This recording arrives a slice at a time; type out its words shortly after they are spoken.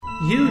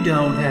You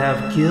don't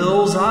have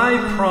gills, I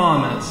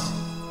promise.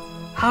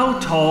 How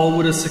tall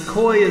would a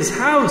sequoia's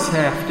house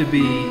have to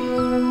be?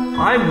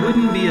 I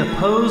wouldn't be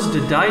opposed to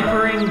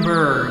diapering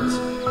birds.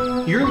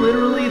 You're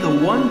literally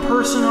the one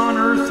person on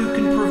Earth who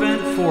can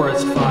prevent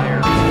forest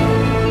fires.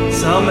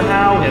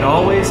 Somehow it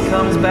always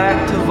comes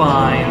back to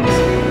vines.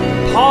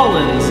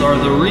 Pollens are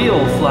the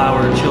real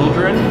flower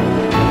children.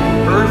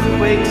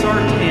 Earthquakes are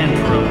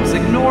tantrums.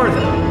 Ignore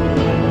them.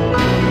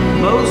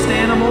 Most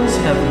animals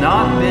have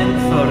not been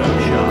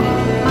photoshopped.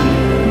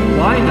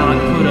 Why not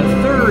put a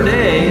third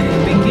A at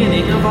the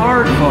beginning of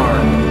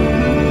aardvark?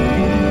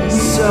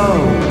 So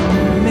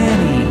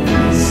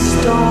many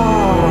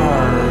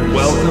stars.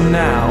 Welcome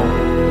now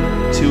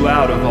to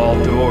Out of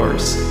All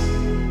Doors.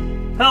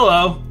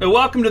 Hello, and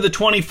welcome to the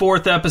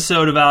 24th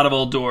episode of Out of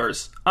All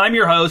Doors. I'm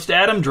your host,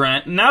 Adam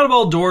Drent, and Out of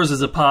All Doors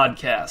is a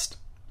podcast.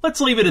 Let's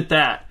leave it at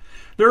that.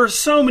 There are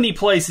so many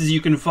places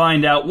you can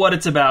find out what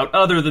it's about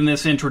other than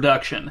this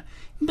introduction.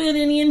 But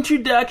an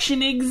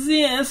introduction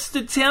exists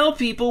to tell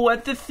people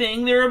what the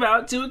thing they're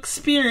about to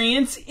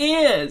experience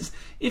is.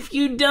 If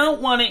you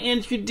don't want to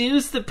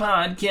introduce the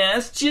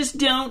podcast, just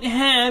don't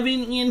have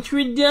an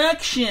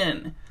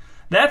introduction.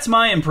 That's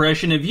my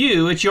impression of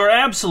you at your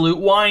absolute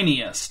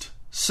whiniest.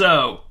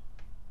 So,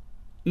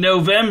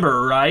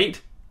 November, right?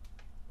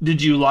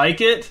 Did you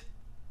like it?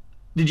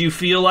 Did you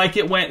feel like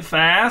it went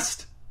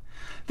fast?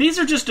 These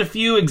are just a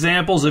few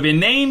examples of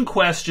inane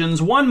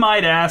questions one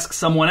might ask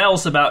someone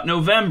else about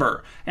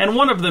November, and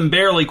one of them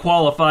barely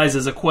qualifies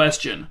as a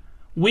question.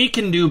 We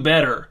can do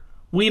better.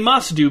 We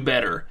must do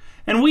better.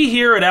 And we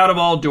here at Out of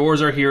All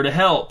Doors are here to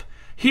help.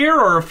 Here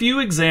are a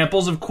few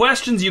examples of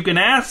questions you can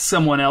ask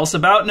someone else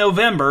about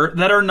November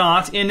that are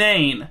not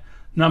inane.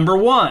 Number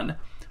 1.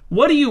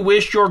 What do you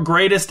wish your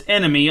greatest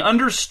enemy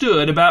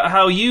understood about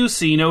how you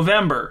see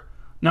November?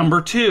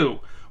 Number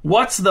 2.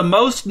 What's the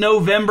most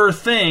November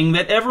thing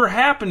that ever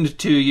happened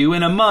to you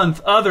in a month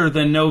other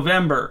than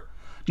November?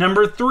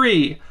 Number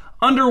 3.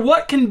 Under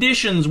what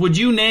conditions would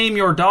you name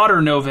your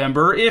daughter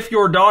November if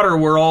your daughter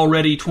were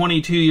already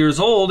 22 years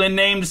old and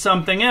named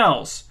something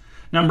else?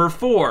 Number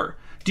 4.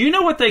 Do you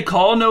know what they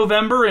call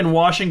November in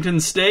Washington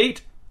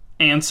State?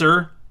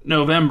 Answer,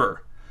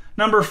 November.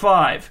 Number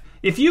 5.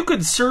 If you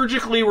could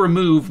surgically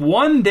remove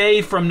one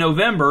day from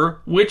November,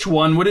 which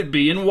one would it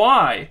be and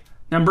why?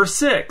 Number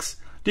 6.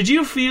 Did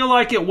you feel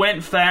like it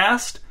went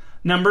fast?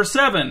 Number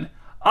 7.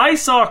 I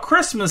saw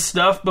Christmas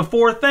stuff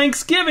before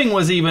Thanksgiving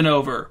was even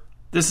over.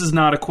 This is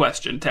not a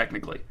question,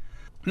 technically.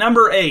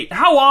 Number 8.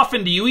 How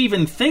often do you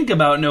even think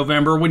about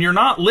November when you're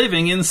not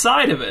living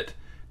inside of it?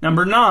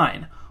 Number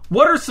 9.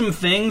 What are some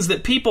things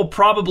that people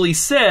probably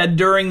said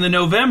during the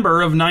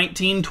November of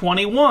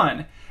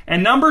 1921?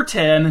 And number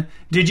 10.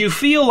 Did you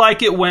feel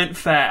like it went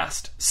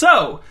fast?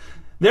 So,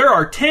 there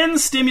are 10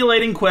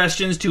 stimulating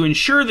questions to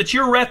ensure that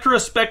your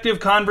retrospective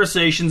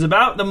conversations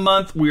about the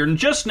month we're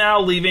just now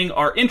leaving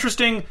are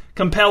interesting,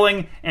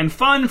 compelling, and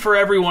fun for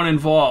everyone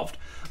involved.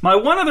 My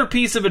one other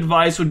piece of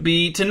advice would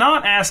be to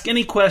not ask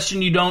any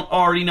question you don't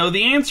already know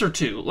the answer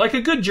to, like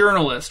a good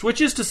journalist,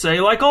 which is to say,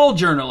 like all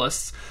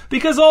journalists,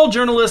 because all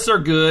journalists are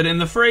good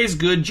and the phrase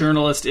good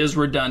journalist is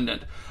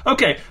redundant.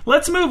 Okay,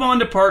 let's move on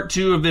to part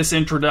 2 of this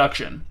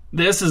introduction.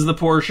 This is the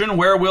portion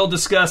where we'll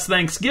discuss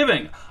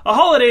Thanksgiving, a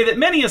holiday that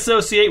many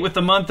associate with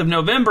the month of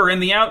November in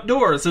the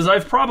outdoors, as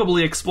I've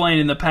probably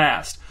explained in the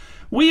past.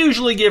 We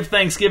usually give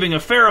Thanksgiving a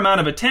fair amount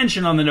of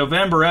attention on the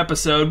November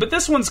episode, but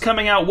this one's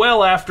coming out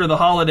well after the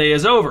holiday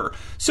is over,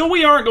 so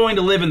we aren't going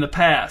to live in the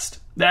past.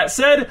 That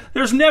said,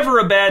 there's never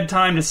a bad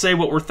time to say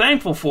what we're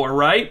thankful for,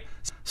 right?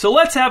 So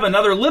let's have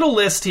another little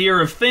list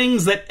here of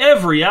things that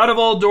every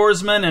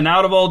out-of-all-doorsman and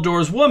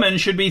out-of-all-doors-woman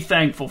should be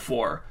thankful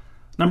for.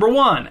 Number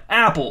 1,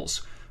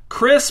 apples.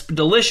 Crisp,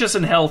 delicious,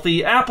 and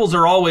healthy, apples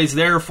are always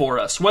there for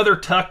us, whether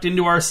tucked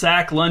into our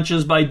sack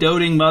lunches by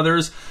doting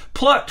mothers,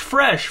 plucked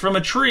fresh from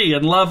a tree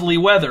in lovely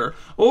weather,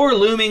 or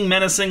looming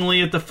menacingly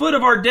at the foot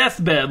of our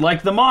deathbed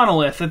like the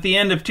monolith at the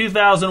end of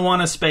 2001: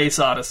 A Space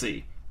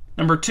Odyssey.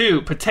 Number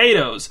 2,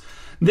 potatoes.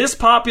 This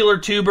popular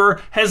tuber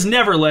has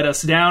never let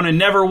us down and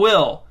never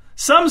will.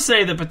 Some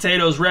say the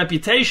potato's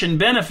reputation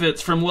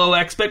benefits from low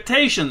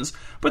expectations,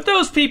 but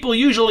those people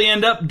usually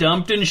end up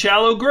dumped in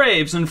shallow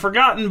graves and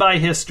forgotten by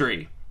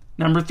history.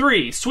 Number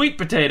 3, sweet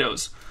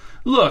potatoes.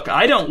 Look,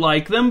 I don't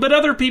like them, but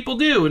other people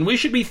do, and we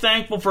should be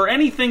thankful for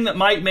anything that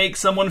might make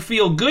someone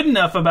feel good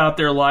enough about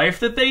their life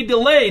that they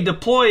delay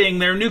deploying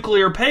their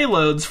nuclear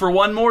payloads for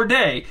one more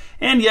day.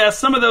 And yes,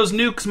 some of those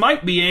nukes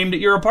might be aimed at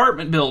your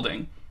apartment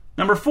building.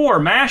 Number 4,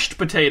 mashed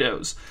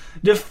potatoes.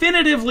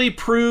 Definitively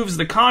proves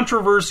the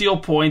controversial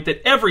point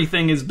that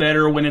everything is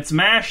better when it's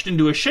mashed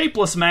into a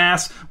shapeless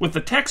mass with the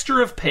texture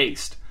of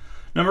paste.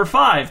 Number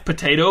 5,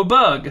 potato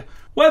bug.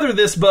 Whether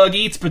this bug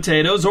eats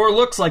potatoes or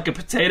looks like a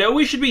potato,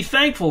 we should be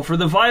thankful for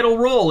the vital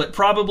role it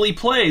probably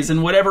plays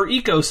in whatever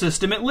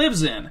ecosystem it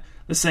lives in.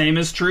 The same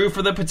is true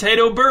for the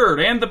potato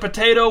bird and the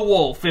potato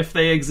wolf if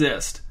they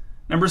exist.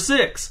 Number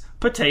 6,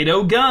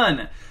 potato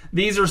gun.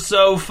 These are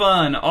so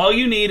fun. All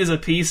you need is a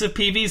piece of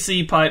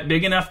PVC pipe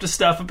big enough to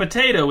stuff a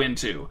potato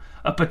into.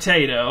 A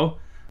potato.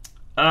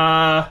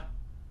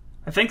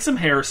 I think some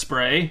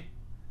hairspray.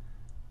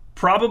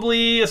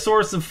 Probably a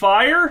source of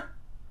fire.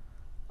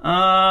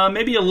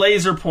 Maybe a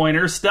laser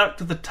pointer stuck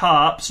to the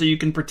top so you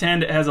can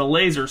pretend it has a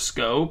laser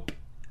scope.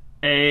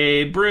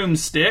 A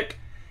broomstick.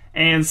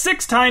 And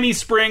 6 tiny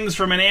springs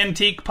from an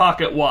antique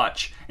pocket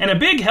watch. And a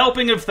big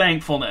helping of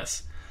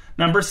thankfulness.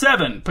 Number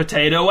 7,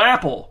 potato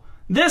apple.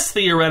 This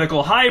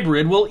theoretical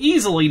hybrid will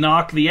easily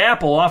knock the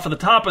apple off of the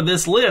top of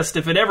this list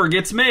if it ever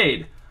gets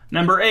made.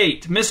 Number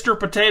 8, Mr.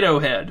 Potato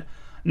Head.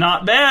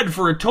 Not bad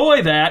for a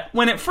toy that,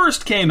 when it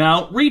first came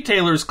out,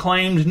 retailers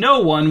claimed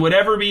no one would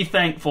ever be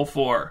thankful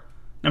for.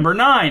 Number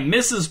 9,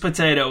 Mrs.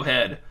 Potato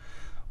Head.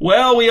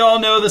 Well, we all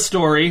know the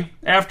story.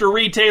 After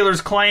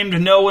retailers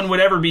claimed no one would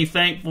ever be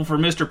thankful for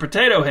Mr.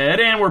 Potato Head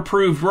and were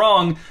proved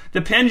wrong,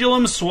 the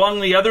pendulum swung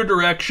the other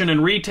direction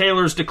and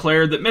retailers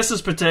declared that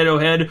Mrs. Potato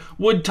Head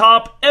would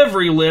top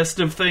every list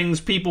of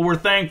things people were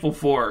thankful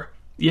for.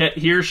 Yet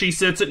here she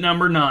sits at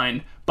number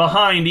 9,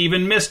 behind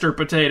even Mr.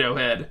 Potato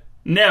Head.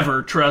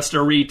 Never trust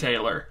a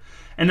retailer.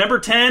 And number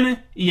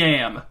 10,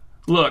 Yam.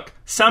 Look,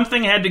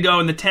 something had to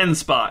go in the 10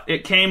 spot.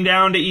 It came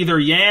down to either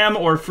Yam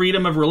or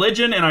freedom of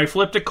religion, and I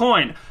flipped a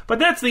coin. But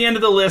that's the end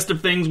of the list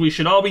of things we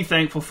should all be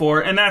thankful for,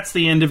 and that's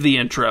the end of the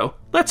intro.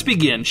 Let's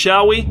begin,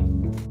 shall we?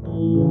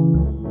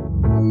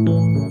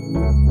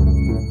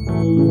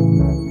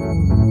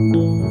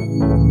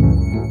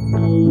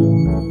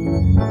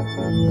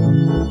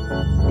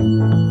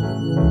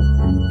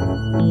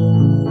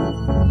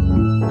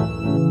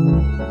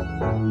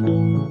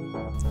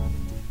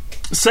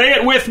 Say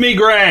it with me,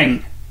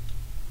 Grang.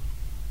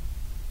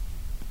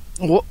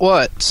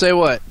 What? Say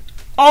what?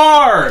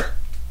 Are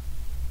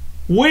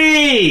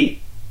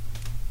we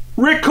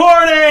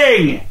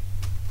recording?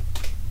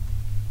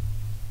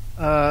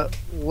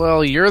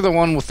 Well, you're the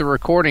one with the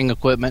recording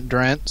equipment,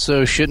 Drent,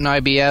 so shouldn't I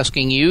be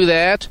asking you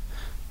that?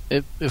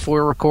 If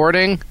we're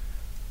recording?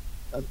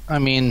 I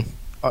mean,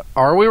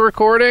 are we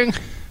recording?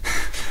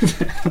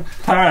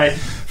 Alright,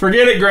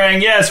 forget it,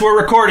 Grang. Yes, we're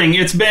recording.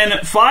 It's been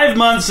 5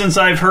 months since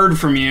I've heard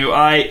from you.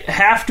 I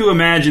have to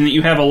imagine that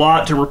you have a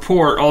lot to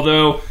report,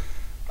 although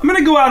I'm going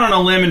to go out on a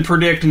limb and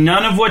predict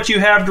none of what you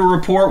have to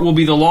report will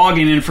be the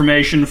login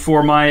information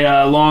for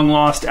my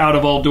long-lost Out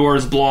of All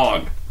Doors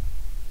blog.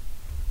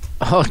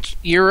 Oh,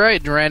 you're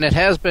right, Duran. It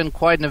has been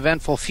quite an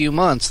eventful few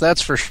months,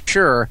 that's for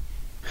sure.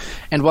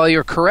 And while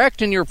you're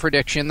correct in your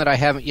prediction that I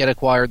haven't yet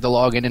acquired the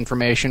login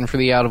information for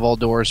the Out of All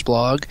Doors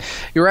blog,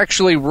 you're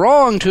actually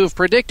wrong to have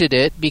predicted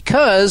it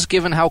because,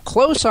 given how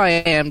close I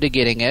am to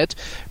getting it,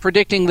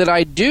 predicting that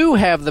I do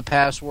have the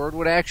password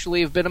would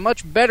actually have been a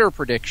much better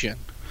prediction.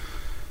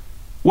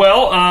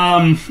 Well,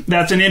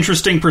 that's an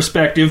interesting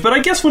perspective, but I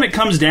guess when it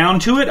comes down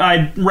to it,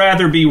 I'd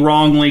rather be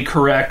wrongly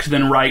correct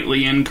than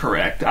rightly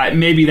incorrect.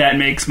 Maybe that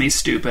makes me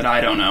stupid, I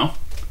don't know.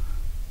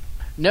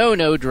 No,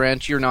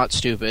 Drent, you're not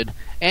stupid.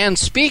 And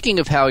speaking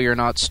of how you're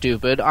not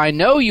stupid, I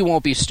know you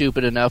won't be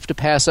stupid enough to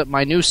pass up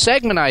my new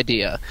segment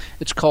idea.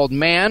 It's called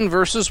Man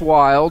vs.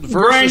 Wild vs.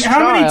 Grang,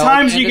 Child. how many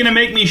times are you going to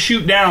make me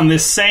shoot down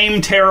this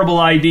same terrible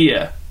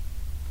idea?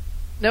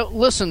 Now,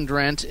 listen,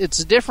 Drent,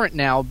 it's different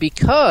now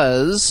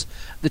because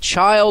the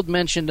child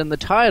mentioned in the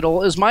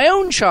title is my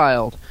own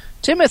child,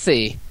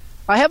 Timothy.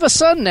 I have a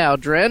son now,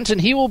 Drent,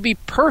 and he will be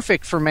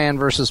perfect for Man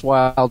vs.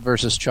 Wild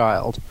vs.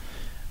 Child.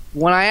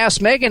 When I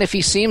asked Megan if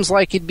he seems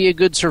like he'd be a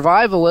good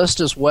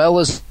survivalist as well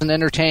as an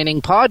entertaining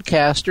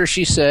podcaster,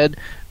 she said,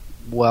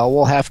 well,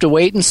 we'll have to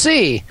wait and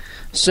see.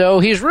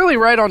 So he's really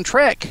right on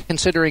track,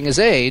 considering his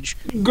age.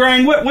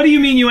 Grang, what do you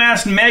mean you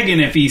asked Megan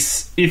if he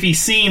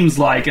seems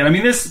like it? I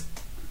mean, this...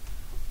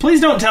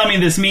 Please don't tell me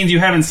this means you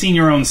haven't seen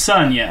your own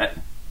son yet.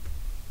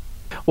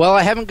 Well,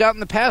 I haven't gotten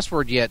the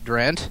password yet,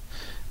 Drent.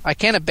 I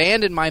can't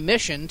abandon my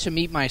mission to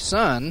meet my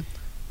son.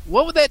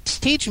 What would that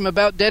teach him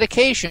about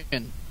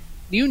dedication?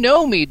 You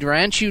know me,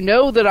 Drent. You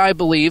know that I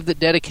believe that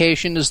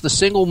dedication is the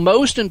single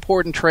most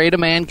important trait a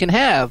man can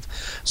have.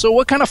 So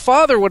what kind of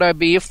father would I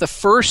be if the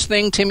first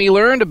thing Timmy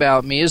learned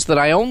about me is that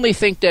I only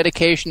think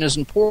dedication is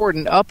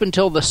important up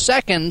until the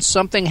second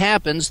something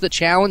happens that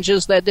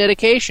challenges that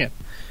dedication?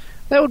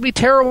 That would be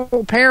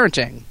terrible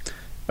parenting.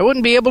 I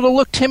wouldn't be able to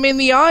look Timmy in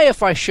the eye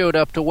if I showed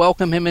up to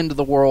welcome him into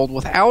the world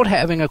without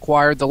having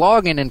acquired the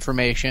login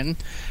information,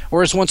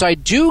 whereas once I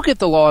do get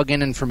the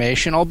login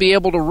information, I'll be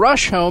able to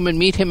rush home and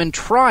meet him in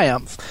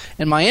triumph,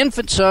 and my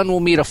infant son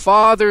will meet a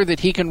father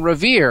that he can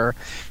revere,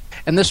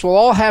 and this will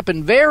all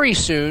happen very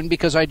soon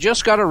because I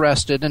just got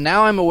arrested and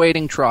now I'm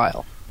awaiting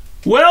trial.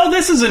 Well,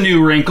 this is a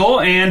new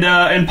wrinkle,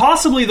 and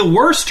possibly the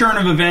worst turn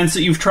of events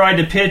that you've tried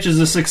to pitch as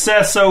a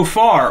success so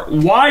far.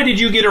 Why did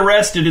you get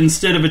arrested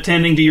instead of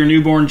attending to your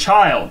newborn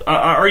child?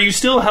 Are you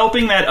still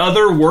helping that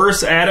other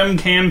worse Adam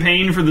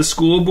campaign for the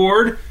school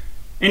board?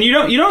 And you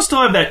don't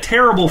still have that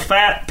terrible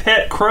fat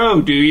pet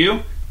crow, do you?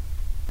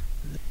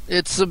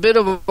 It's a bit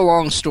of a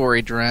long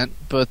story, Drent,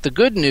 but the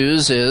good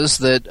news is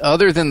that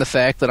other than the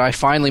fact that I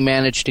finally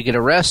managed to get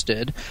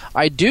arrested,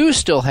 I do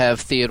still have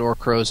Theodore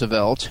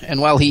Roosevelt,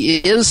 and while he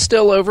is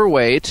still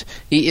overweight,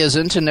 he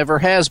isn't and never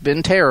has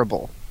been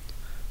terrible.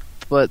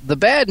 But the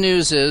bad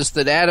news is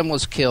that Adam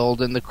was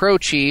killed, and the Crow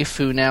Chief,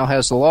 who now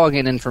has the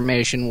login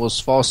information, was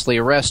falsely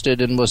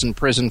arrested and was in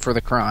prison for the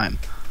crime.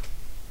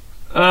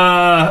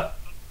 Wow.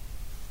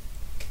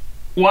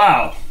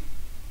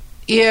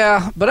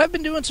 Yeah, but I've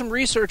been doing some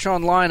research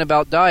online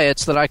about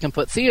diets that I can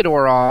put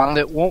Theodore on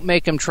that won't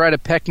make him try to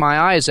peck my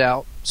eyes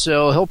out,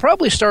 so he'll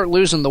probably start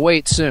losing the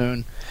weight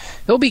soon.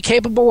 He'll be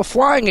capable of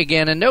flying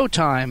again in no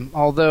time,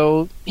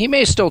 although he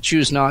may still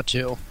choose not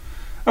to.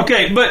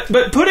 Okay, but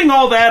putting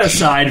all that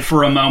aside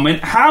for a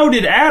moment, how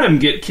did Adam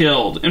get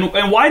killed? And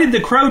why did the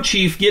Crow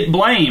Chief get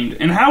blamed?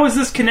 And how is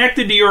this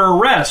connected to your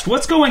arrest?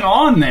 What's going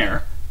on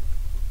there?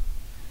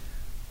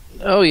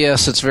 Oh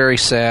yes, it's very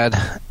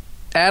sad.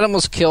 Adam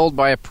was killed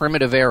by a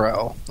primitive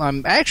arrow.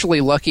 I'm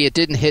actually lucky it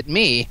didn't hit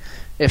me.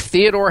 If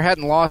Theodore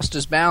hadn't lost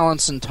his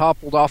balance and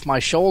toppled off my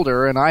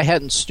shoulder and I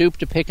hadn't stooped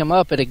to pick him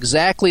up at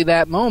exactly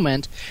that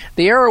moment,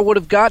 the arrow would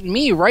have gotten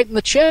me right in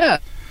the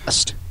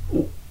chest.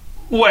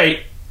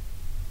 Wait.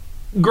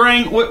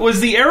 Grang, was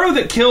the arrow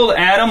that killed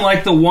Adam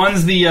like the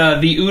ones the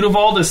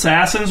Udavald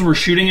assassins were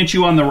shooting at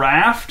you on the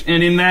raft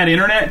and in that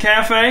internet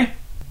cafe?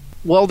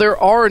 Well, there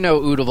are no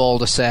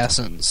Udavald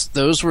assassins.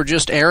 Those were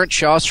just errant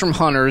shots from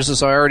hunters,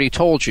 as I already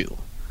told you.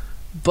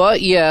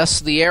 But yes,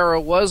 the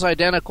arrow was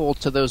identical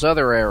to those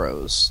other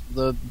arrows.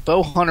 The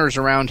bow hunters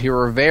around here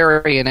are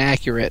very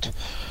inaccurate.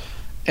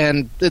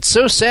 And it's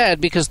so sad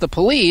because the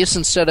police,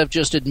 instead of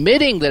just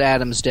admitting that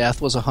Adam's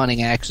death was a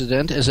hunting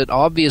accident, as it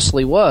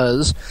obviously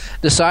was,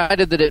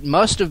 decided that it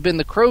must have been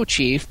the Crow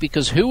Chief,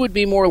 because who would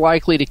be more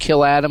likely to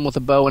kill Adam with a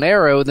bow and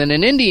arrow than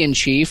an Indian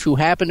chief who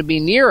happened to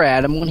be near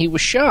Adam when he was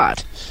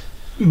shot?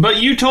 But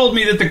you told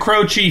me that the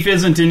Crow Chief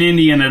isn't an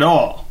Indian at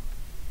all.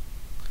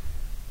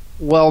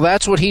 Well,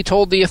 that's what he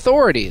told the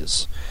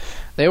authorities.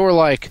 They were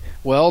like,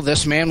 well,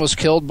 this man was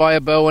killed by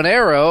a bow and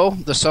arrow.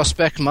 The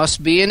suspect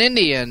must be an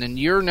Indian, and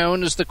you're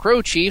known as the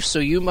Crow Chief, so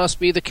you must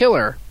be the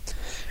killer.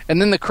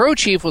 And then the Crow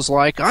Chief was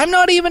like, I'm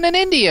not even an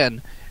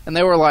Indian. And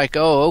they were like,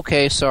 oh,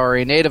 okay,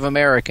 sorry, Native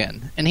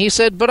American. And he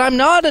said, but I'm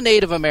not a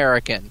Native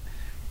American.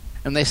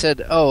 And they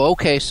said, oh,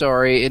 okay,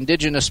 sorry,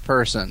 indigenous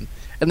person.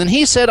 And then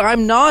he said,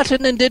 I'm not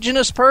an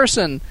indigenous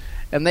person.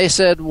 And they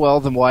said, well,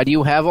 then why do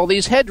you have all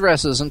these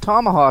headdresses and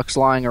tomahawks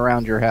lying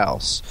around your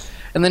house?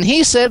 And then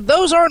he said,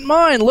 those aren't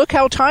mine. Look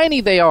how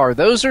tiny they are.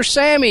 Those are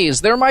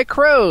Sammy's. They're my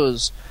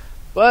crows.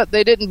 But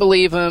they didn't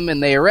believe him,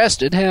 and they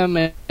arrested him,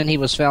 and he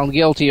was found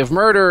guilty of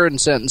murder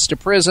and sentenced to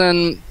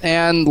prison.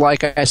 And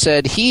like I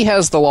said, he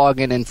has the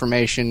login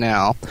information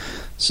now.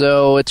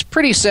 So it's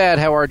pretty sad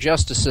how our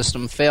justice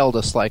system failed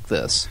us like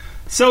this.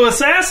 So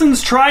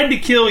assassins tried to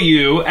kill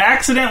you,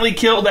 accidentally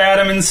killed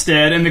Adam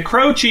instead, and the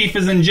Crow Chief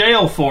is in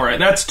jail for it.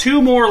 That's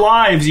 2 more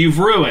lives you've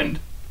ruined.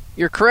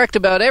 You're correct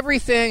about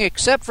everything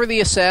except for the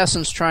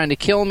assassins trying to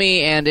kill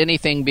me and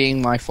anything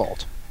being my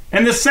fault.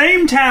 And the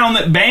same town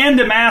that banned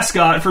a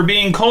mascot for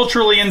being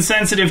culturally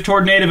insensitive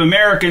toward Native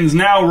Americans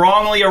now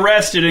wrongly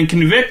arrested and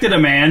convicted a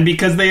man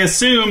because they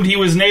assumed he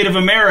was Native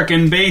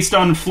American based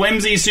on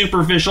flimsy,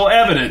 superficial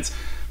evidence.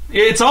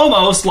 It's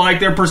almost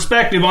like their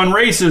perspective on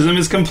racism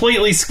is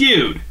completely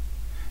skewed.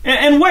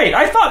 And wait,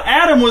 I thought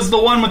Adam was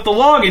the one with the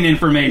login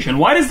information.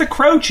 Why does the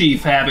Crow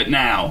Chief have it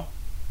now?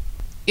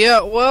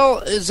 Yeah, well,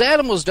 as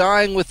Adam was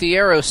dying with the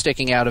arrow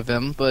sticking out of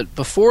him, but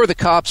before the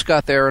cops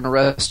got there and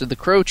arrested the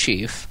Crow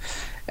Chief,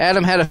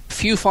 Adam had a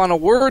few final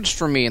words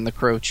for me and the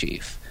Crow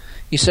Chief.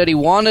 He said he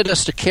wanted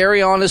us to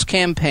carry on his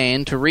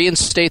campaign to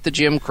reinstate the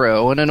Jim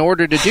Crow, and in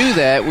order to do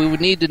that, we would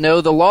need to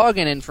know the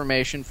login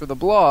information for the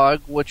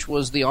blog, which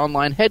was the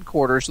online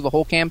headquarters of the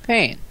whole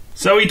campaign.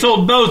 So he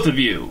told both of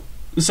you.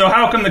 So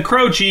how come the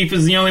Crow Chief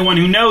is the only one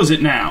who knows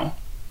it now?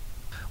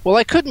 Well,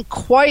 I couldn't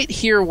quite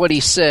hear what he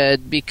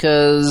said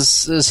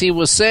because as he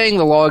was saying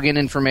the login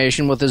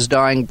information with his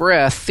dying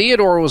breath,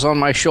 Theodore was on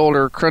my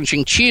shoulder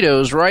crunching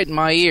Cheetos right in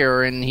my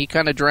ear, and he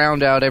kind of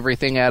drowned out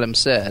everything Adam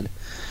said.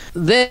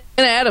 Then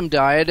Adam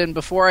died, and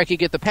before I could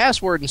get the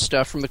password and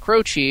stuff from the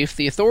Crow Chief,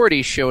 the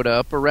authorities showed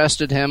up,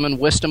 arrested him, and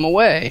whisked him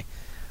away.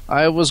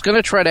 I was going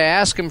to try to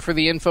ask him for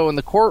the info in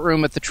the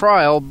courtroom at the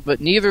trial,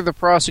 but neither the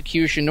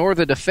prosecution nor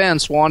the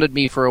defense wanted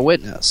me for a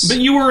witness. But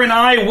you were an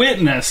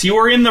eyewitness. You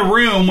were in the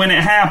room when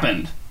it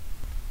happened.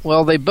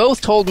 Well, they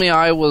both told me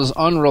I was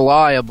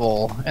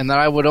unreliable, and that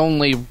I would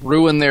only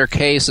ruin their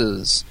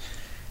cases.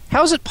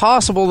 How is it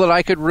possible that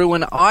I could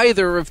ruin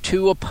either of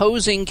 2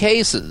 opposing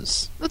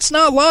cases? That's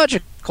not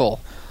logical.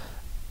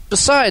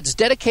 Besides,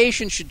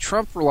 dedication should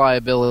trump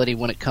reliability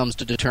when it comes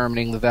to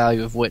determining the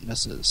value of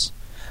witnesses.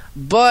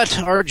 But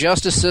our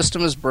justice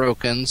system is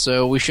broken,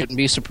 so we shouldn't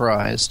be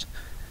surprised.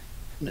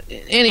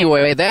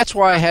 Anyway, that's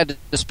why I had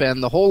to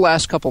spend the whole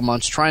last couple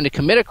months trying to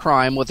commit a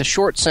crime with a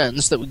short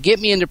sentence that would get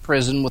me into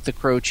prison with the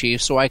Crow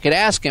Chief so I could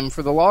ask him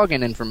for the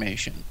login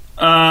information.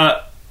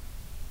 Why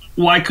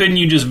couldn't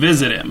you just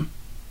visit him?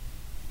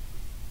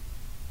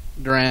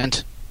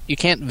 Drent, you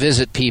can't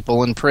visit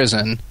people in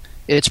prison.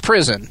 It's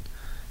prison.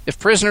 If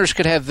prisoners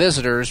could have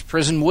visitors,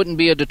 prison wouldn't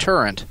be a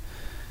deterrent.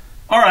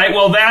 All right,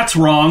 well, that's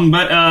wrong,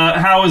 but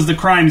how has the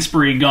crime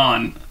spree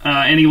gone?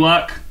 Any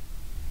luck?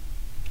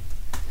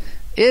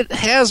 It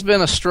has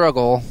been a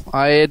struggle.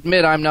 I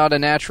admit I'm not a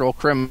natural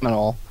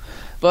criminal.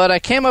 But I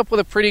came up with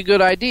a pretty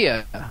good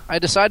idea. I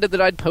decided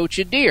that I'd poach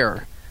a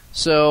deer.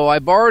 So I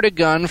borrowed a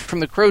gun from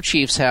the Crow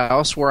Chief's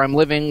house, where I'm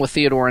living with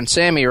Theodore and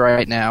Sammy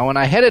right now, and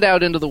I headed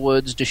out into the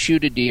woods to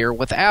shoot a deer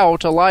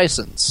without a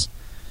license.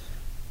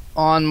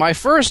 On my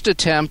first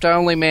attempt, I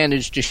only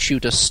managed to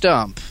shoot a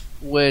stump,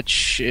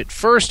 which at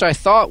first I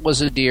thought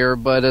was a deer,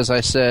 but as I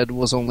said,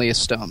 was only a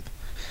stump.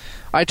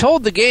 I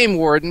told the game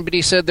warden, but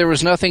he said there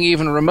was nothing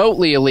even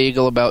remotely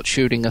illegal about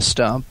shooting a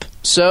stump.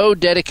 So,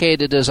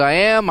 dedicated as I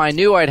am, I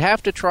knew I'd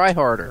have to try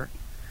harder.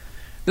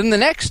 Then the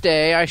next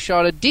day, I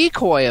shot a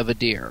decoy of a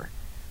deer.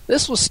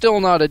 This was still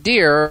not a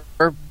deer,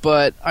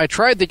 but I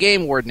tried the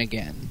game warden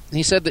again.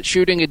 He said that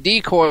shooting a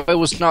decoy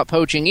was not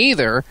poaching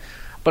either,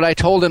 but I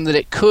told him that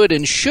it could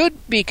and should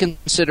be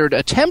considered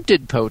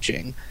attempted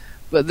poaching.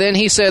 But then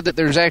he said that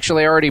there's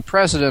actually already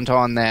precedent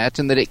on that,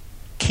 and that it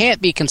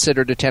can't be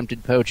considered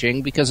attempted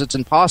poaching because it's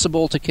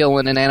impossible to kill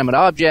an inanimate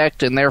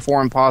object and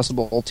therefore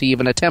impossible to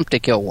even attempt to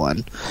kill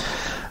one.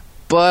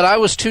 But I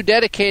was too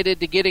dedicated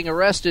to getting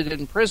arrested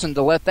in prison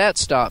to let that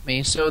stop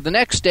me, so the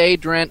next day,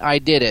 Drent, I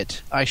did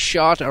it. I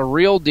shot a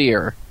real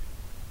deer.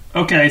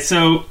 Okay,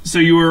 so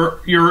you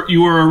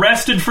were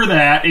arrested for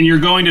that, and you're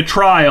going to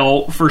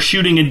trial for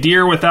shooting a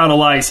deer without a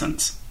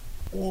license.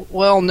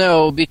 Well,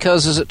 no,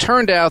 because as it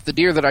turned out, the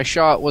deer that I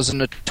shot was a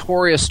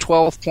notorious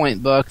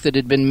 12-point buck that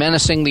had been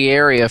menacing the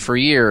area for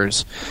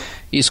years.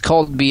 He's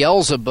called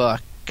Beelzebub,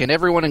 and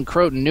everyone in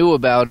Croton knew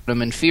about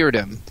him and feared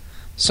him.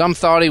 Some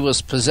thought he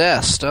was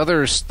possessed,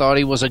 others thought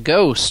he was a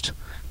ghost.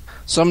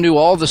 Some knew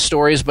all the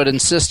stories but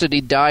insisted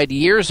he died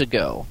years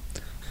ago.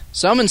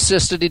 Some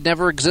insisted he'd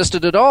never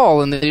existed at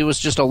all and that he was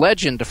just a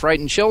legend to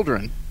frighten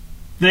children.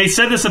 They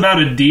said this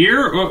about a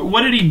deer?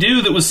 What did he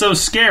do that was so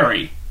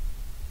scary?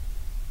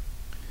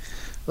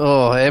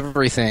 Oh,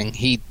 everything.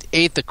 He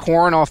ate the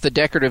corn off the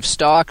decorative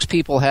stalks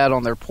people had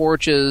on their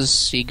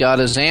porches. He got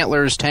his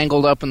antlers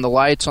tangled up in the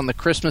lights on the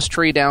Christmas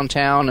tree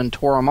downtown and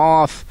tore them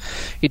off.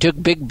 He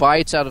took big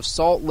bites out of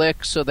salt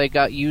licks so they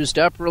got used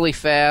up really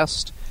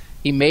fast.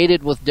 He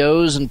mated with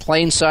does in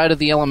plain sight of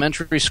the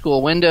elementary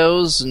school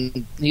windows,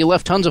 and he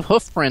left tons of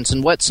hoof prints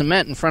and wet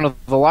cement in front of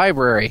the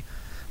library.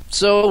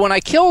 So when I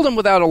killed him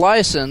without a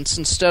license,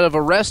 instead of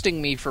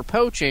arresting me for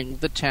poaching,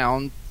 the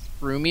town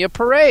threw me a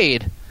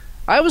parade.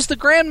 I was the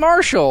Grand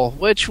Marshal,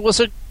 which was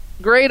a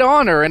great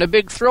honor and a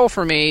big thrill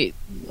for me,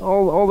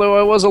 although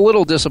I was a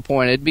little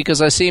disappointed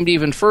because I seemed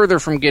even further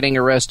from getting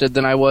arrested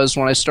than I was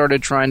when I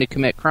started trying to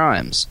commit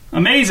crimes.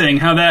 Amazing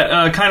how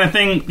that kind of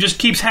thing just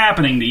keeps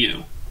happening to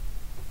you.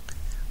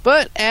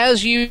 But,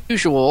 as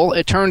usual,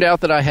 it turned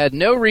out that I had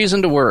no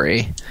reason to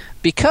worry,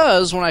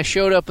 because when I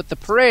showed up at the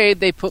parade,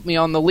 they put me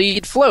on the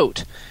lead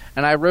float,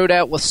 and I rode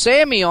out with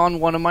Sammy on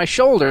one of my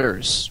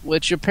shoulders,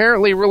 which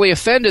apparently really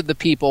offended the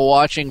people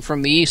watching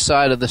from the east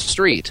side of the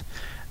street,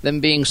 them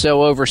being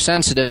so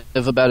oversensitive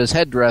about his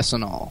headdress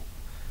and all.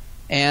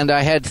 And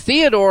I had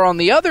Theodore on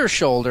the other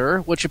shoulder,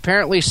 which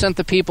apparently sent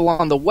the people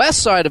on the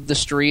west side of the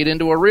street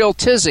into a real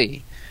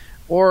tizzy.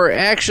 Or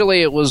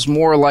actually, it was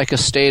more like a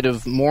state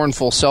of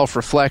mournful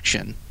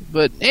self-reflection.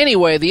 But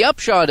anyway, the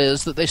upshot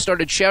is that they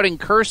started shouting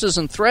curses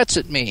and threats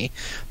at me,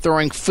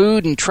 throwing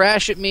food and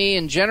trash at me,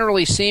 and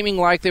generally seeming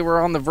like they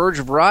were on the verge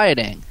of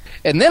rioting.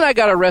 And then I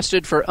got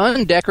arrested for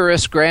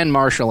undecorous grand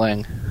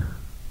marshalling.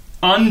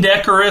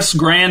 Undecorous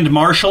grand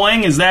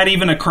marshalling? Is that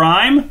even a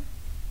crime?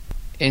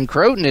 In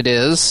Croton it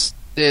is.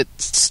 It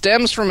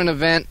stems from an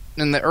event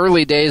in the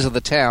early days of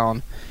the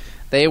town.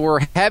 They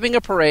were having a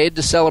parade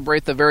to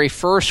celebrate the very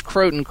first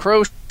Croton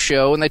Crow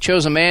Show, and they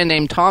chose a man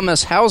named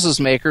Thomas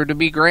Housesmaker to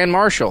be Grand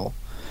Marshal.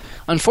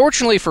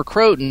 Unfortunately for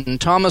Croton,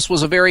 Thomas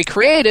was a very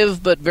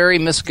creative but very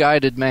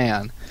misguided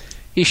man.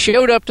 He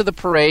showed up to the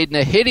parade in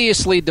a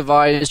hideously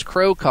devised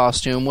crow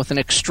costume with an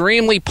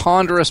extremely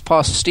ponderous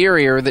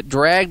posterior that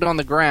dragged on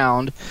the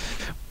ground,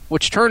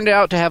 which turned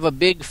out to have a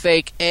big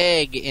fake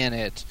egg in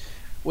it,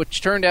 which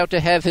turned out to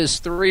have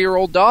his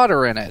 3-year-old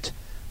daughter in it.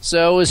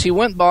 So, as he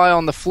went by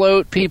on the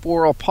float, people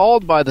were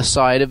appalled by the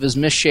sight of his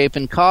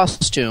misshapen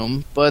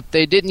costume, but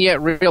they didn't yet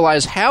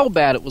realize how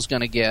bad it was going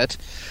to get,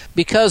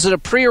 because at a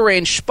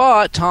prearranged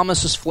spot,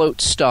 Thomas's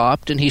float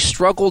stopped, and he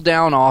struggled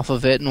down off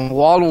of it and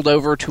waddled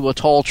over to a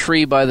tall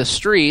tree by the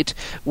street,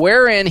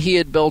 wherein he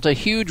had built a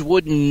huge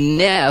wooden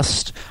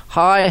nest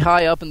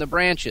high up in the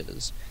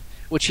branches,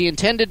 which he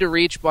intended to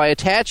reach by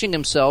attaching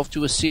himself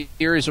to a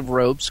series of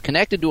ropes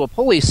connected to a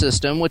pulley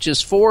system, which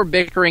his 4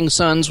 bickering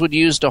sons would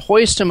use to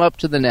hoist him up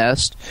to the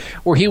nest,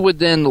 where he would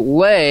then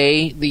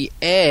lay the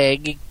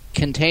egg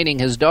containing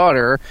his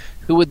daughter,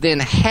 who would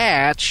then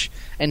hatch,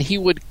 and he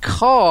would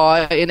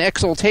caw in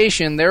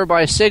exultation,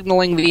 thereby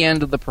signaling the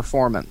end of the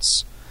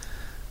performance.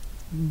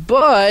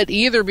 But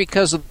either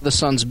because of the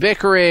sons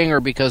bickering, or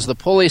because the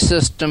pulley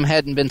system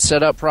hadn't been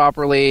set up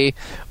properly,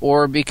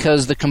 or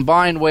because the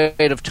combined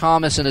weight of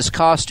Thomas and his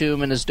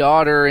costume and his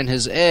daughter and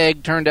his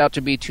egg turned out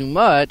to be too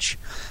much,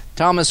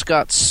 Thomas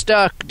got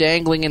stuck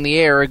dangling in the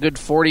air a good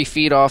 40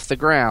 feet off the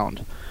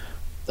ground.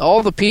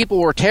 All the people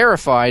were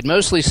terrified,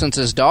 mostly since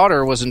his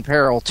daughter was in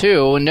peril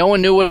too, and no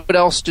one knew what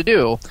else to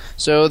do.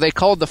 So they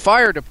called the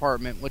fire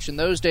department, which in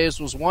those days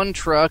was one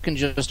truck and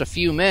just a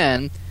few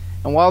men.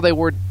 And while they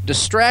were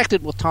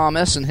distracted with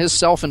Thomas and his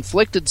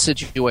self-inflicted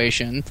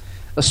situation,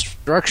 a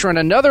structure in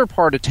another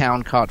part of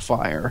town caught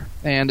fire,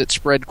 and it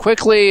spread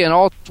quickly, and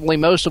ultimately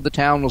most of the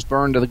town was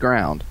burned to the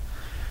ground.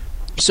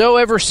 So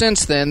ever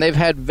since then, they've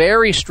had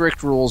very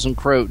strict rules in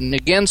Croton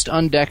against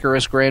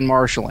undecorous grand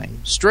marshalling.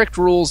 Strict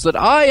rules that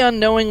I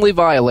unknowingly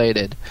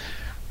violated.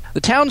 The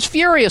town's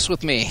furious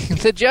with me.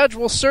 The judge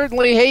will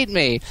certainly hate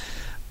me.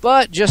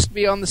 But just to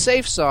be on the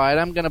safe side,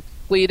 I'm going to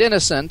plead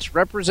innocent,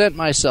 represent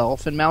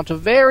myself, and mount a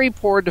very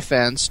poor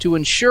defense to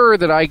ensure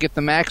that I get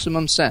the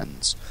maximum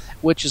sentence,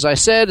 which, as I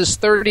said, is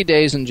 30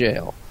 days in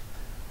jail.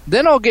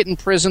 Then I'll get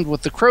imprisoned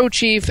with the Crow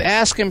Chief,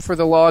 ask him for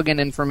the login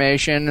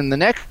information, and the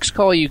next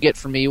call you get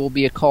from me will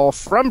be a call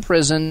from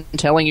prison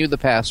telling you the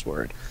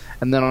password.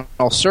 And then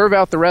I'll serve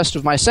out the rest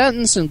of my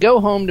sentence and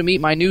go home to meet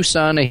my new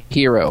son, a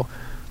hero.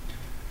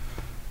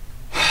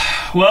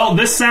 Well,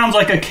 this sounds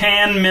like a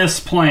can-miss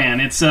plan.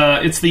 It's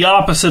the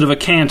opposite of a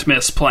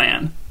can't-miss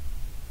plan.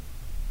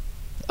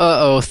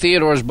 Uh-oh,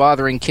 Theodore's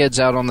bothering kids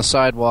out on the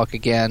sidewalk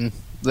again.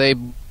 They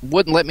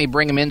wouldn't let me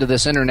bring him into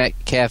this internet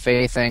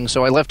cafe thing,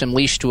 so I left him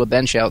leashed to a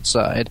bench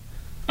outside.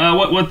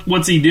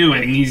 What's he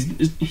doing?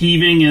 He's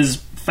heaving his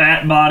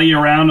fat body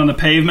around on the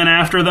pavement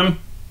after them?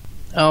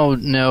 Oh,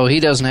 no, he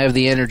doesn't have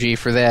the energy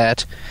for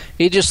that.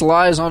 He just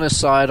lies on his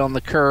side on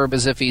the curb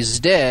as if he's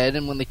dead,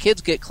 and when the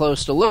kids get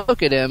close to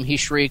look at him, he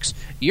shrieks,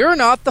 "You're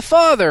not the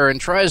father!" and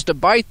tries to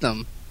bite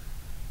them.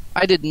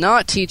 I did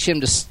not teach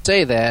him to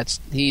say that.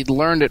 He'd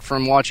learned it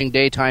from watching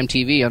daytime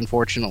TV,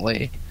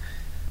 unfortunately.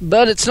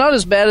 But it's not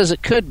as bad as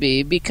it could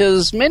be,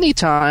 because many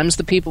times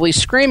the people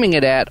he's screaming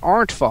it at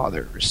aren't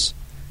fathers.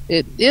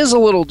 It is a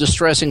little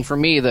distressing for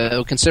me,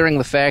 though, considering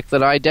the fact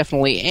that I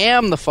definitely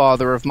am the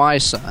father of my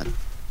son.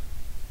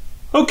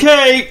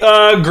 Okay,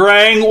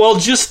 Grang, well,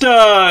 just,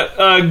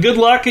 good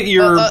luck at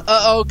your...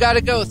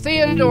 Gotta go.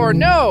 Theodore,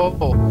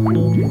 no!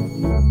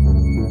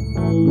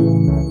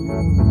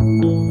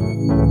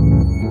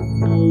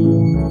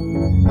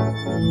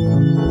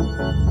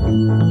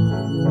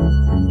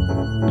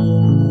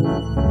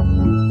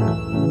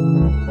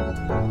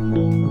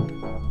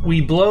 We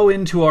blow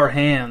into our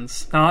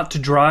hands, not to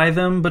dry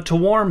them, but to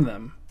warm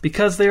them,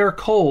 because they are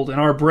cold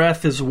and our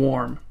breath is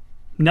warm.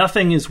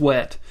 Nothing is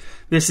wet.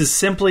 This is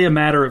simply a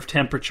matter of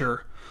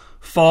temperature.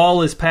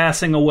 Fall is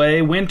passing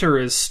away, winter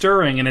is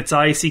stirring in its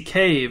icy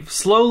cave,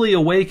 slowly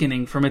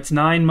awakening from its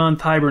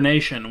 9-month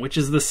hibernation, which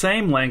is the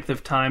same length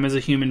of time as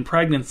a human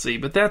pregnancy,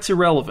 but that's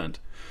irrelevant.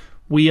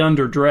 We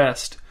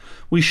underdressed.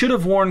 We should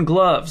have worn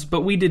gloves,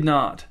 but we did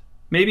not.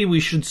 Maybe we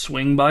should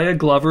swing by a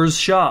glover's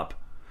shop.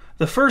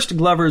 The first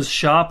glover's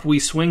shop we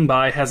swing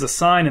by has a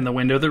sign in the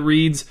window that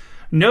reads,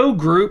 "No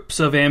groups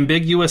of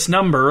ambiguous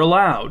number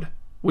allowed."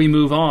 We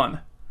move on.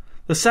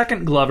 The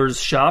second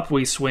glover's shop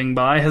we swing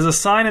by has a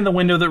sign in the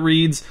window that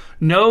reads,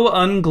 "No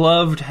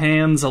ungloved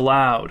hands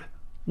allowed."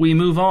 We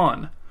move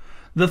on.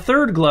 The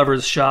third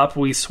glover's shop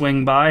we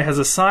swing by has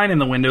a sign in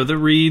the window that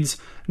reads,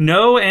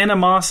 "No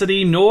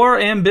animosity nor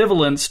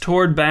ambivalence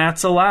toward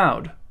bats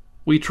allowed."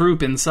 We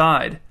troop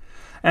inside.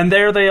 And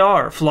there they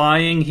are,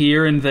 flying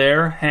here and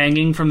there,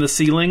 hanging from the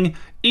ceiling,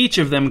 each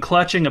of them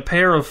clutching a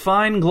pair of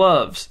fine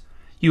gloves.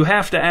 You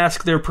have to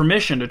ask their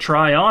permission to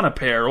try on a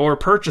pair or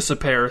purchase a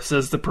pair,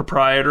 says the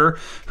proprietor,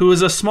 who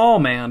is a small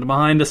man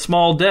behind a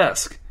small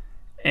desk.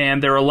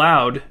 And they're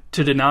allowed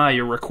to deny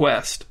your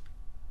request.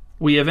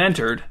 We have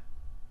entered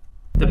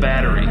the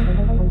Battery.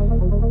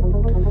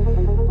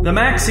 The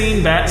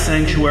Maxine Bat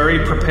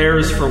Sanctuary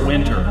prepares for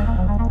winter.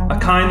 A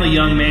kindly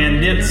young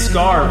man knits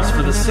scarves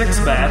for the 6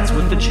 bats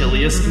with the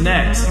chilliest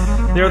necks.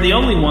 They're the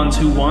only ones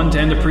who want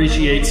and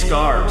appreciate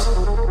scarves.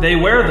 They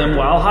wear them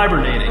while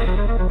hibernating.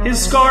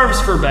 His scarves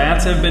for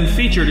bats have been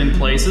featured in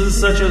places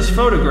such as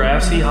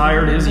photographs he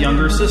hired his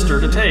younger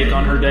sister to take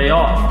on her day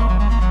off.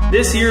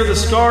 This year, the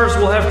scarves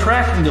will have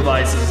tracking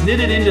devices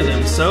knitted into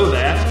them so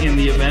that, in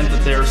the event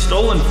that they're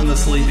stolen from the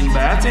sleeping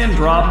bats and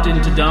dropped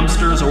into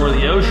dumpsters or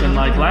the ocean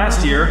like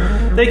last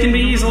year, they can be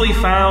easily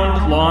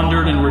found,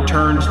 laundered, and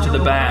returned to the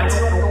bats.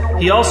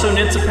 He also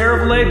knits a pair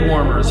of leg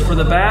warmers for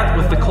the bat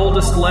with the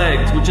coldest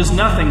legs, which is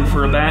nothing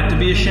for a bat to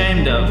be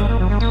ashamed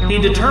of. He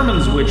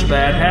determines which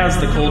bat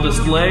has the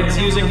coldest legs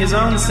using his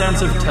own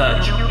sense of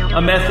touch,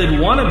 a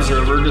method one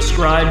observer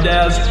described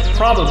as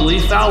probably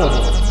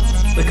fallible.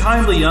 The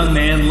kindly young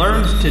man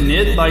learned to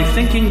knit by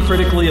thinking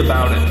critically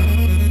about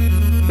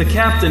it. The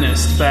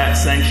Captainist Bat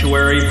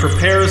Sanctuary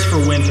prepares for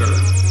winter.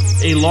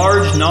 A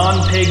large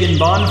non-pagan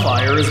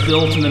bonfire is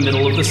built in the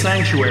middle of the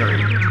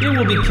sanctuary. It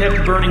will be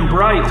kept burning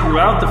bright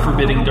throughout the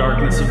forbidding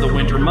darkness of the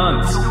winter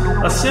months,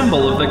 a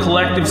symbol of the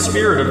collective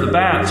spirit of the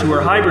bats who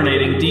are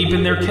hibernating deep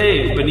in their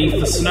cave beneath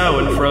the snow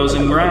and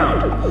frozen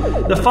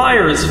ground. The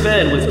fire is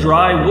fed with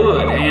dry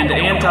wood and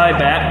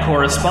anti-bat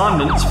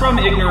correspondence from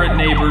ignorant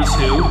neighbors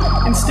who,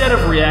 instead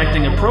of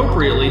reacting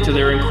appropriately to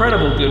their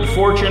incredible good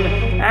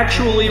fortune,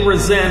 actually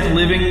resent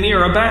living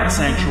near a bat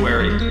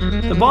sanctuary.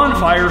 The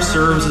bonfire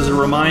serves as a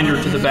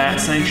reminder to the bat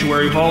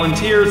sanctuary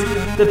volunteers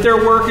that their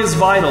work is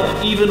vital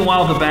even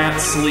while the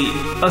bats sleep,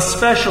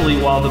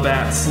 especially while the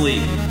bats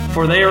sleep,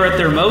 for they are at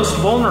their most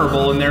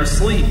vulnerable in their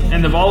sleep,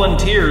 and the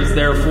volunteers,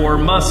 therefore,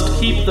 must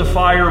keep the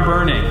fire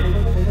burning.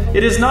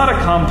 It is not a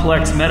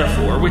complex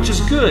metaphor, which is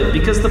good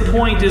because the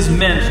point is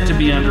meant to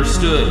be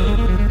understood.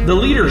 The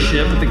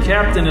leadership at the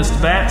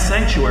Captainist Bat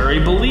Sanctuary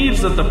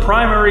believes that the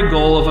primary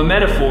goal of a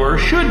metaphor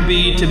should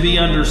be to be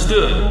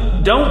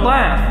understood. Don't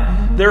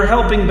laugh. They're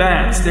helping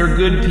bats. They're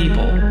good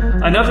people.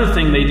 Another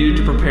thing they do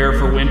to prepare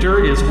for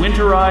winter is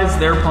winterize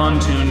their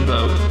pontoon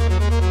boat.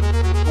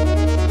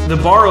 The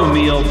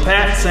Barrowmeal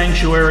Bat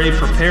Sanctuary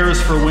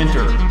prepares for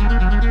winter.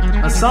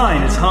 A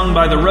sign is hung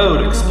by the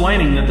road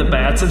explaining that the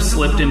bats have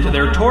slipped into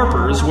their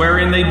torpors,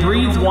 wherein they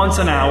breathe once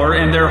an hour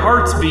and their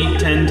hearts beat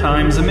 10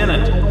 times a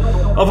minute.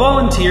 A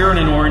volunteer in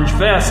an orange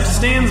vest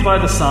stands by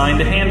the sign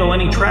to handle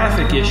any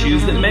traffic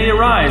issues that may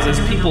arise as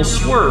people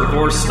swerve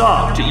or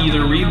stop to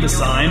either read the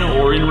sign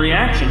or in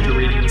reaction to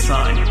reading the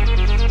sign.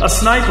 A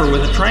sniper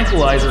with a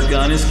tranquilizer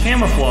gun is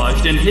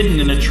camouflaged and hidden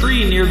in a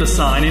tree near the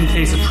sign in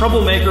case a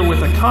troublemaker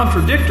with a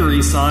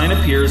contradictory sign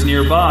appears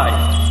nearby.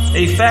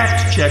 A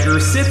fact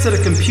checker sits at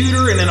a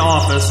computer in an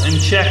office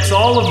and checks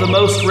all of the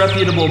most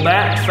reputable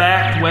bat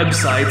fact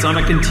websites on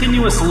a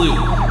continuous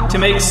loop to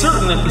make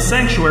certain that the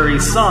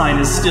sanctuary's sign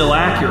is still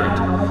accurate.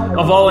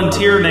 A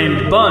volunteer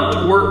named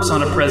Bunt works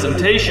on a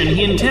presentation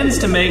he intends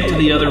to make to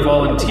the other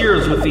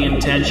volunteers with the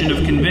intention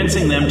of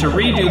convincing them to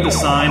redo the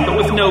sign but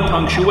with no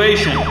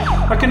punctuation,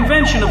 a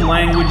convention of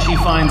language he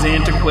finds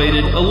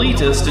antiquated,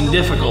 elitist, and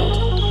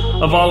difficult.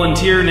 A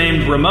volunteer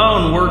named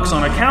Ramon works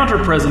on a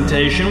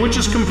counter-presentation which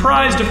is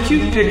comprised of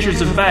cute pictures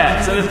of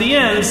bats and at the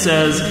end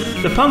says,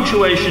 "The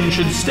punctuation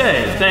should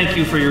stay. Thank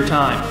you for your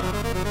time."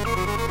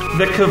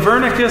 The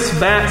Covernicus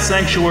Bat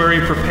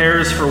Sanctuary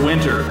prepares for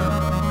winter.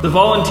 The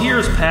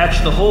volunteers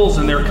patch the holes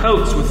in their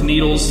coats with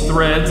needles,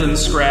 threads, and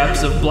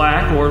scraps of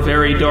black or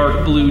very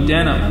dark blue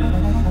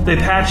denim. They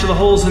patch the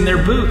holes in their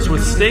boots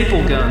with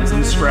staple guns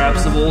and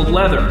scraps of old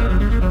leather.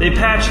 They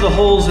patch the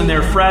holes in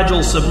their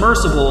fragile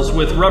submersibles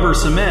with rubber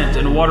cement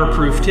and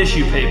waterproof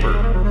tissue paper.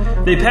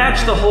 They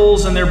patch the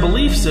holes in their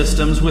belief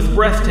systems with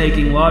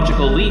breathtaking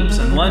logical leaps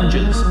and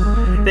lunges.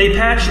 They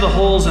patch the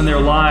holes in their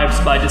lives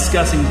by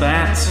discussing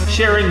bats,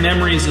 sharing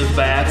memories of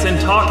bats, and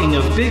talking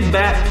of big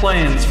bat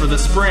plans for the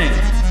spring.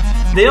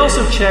 They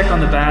also check on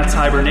the bats'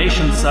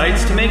 hibernation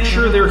sites to make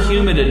sure they're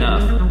humid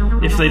enough.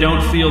 If they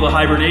don't feel the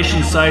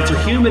hibernation sites are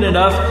humid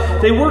enough,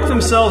 they work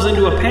themselves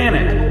into a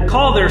panic,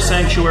 call their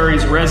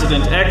sanctuary's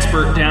resident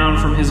expert down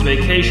from his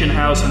vacation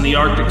house in the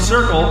Arctic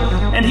Circle,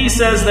 and he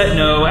says that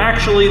no,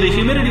 actually the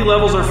humidity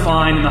levels are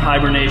fine in the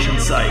hibernation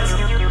sites.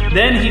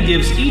 Then he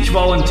gives each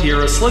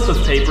volunteer a slip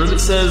of paper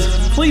that says,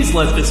 "Please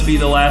let this be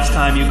the last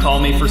time you call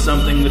me for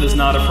something that is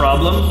not a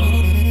problem."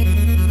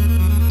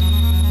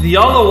 The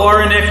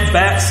Allawarranack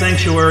Bat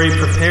Sanctuary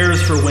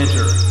prepares for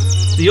winter.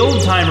 The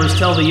old-timers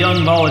tell the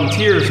young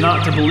volunteers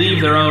not to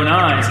believe their own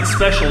eyes,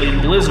 especially in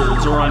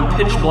blizzards or on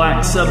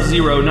pitch-black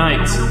sub-zero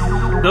nights.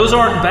 Those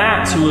aren't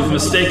bats who have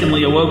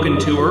mistakenly awoken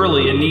too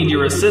early and need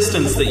your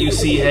assistance that you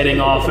see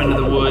heading off into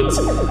the woods.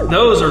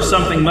 Those are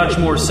something much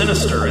more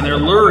sinister, and they're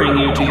luring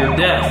you to your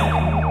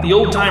death. The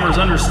old-timers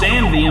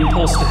understand the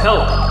impulse to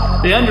help.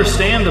 They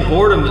understand the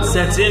boredom that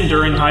sets in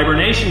during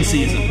hibernation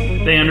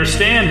season. They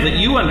understand that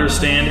you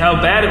understand how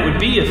bad it would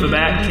be if a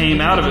bat came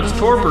out of its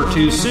torpor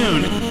too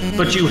soon,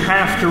 but you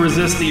have to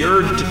resist the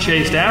urge to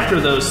chase after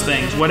those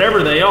things,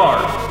 whatever they are,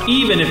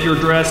 even if you're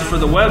dressed for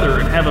the weather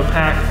and have a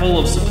pack full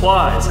of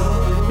supplies.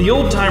 The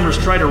old-timers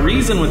try to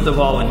reason with the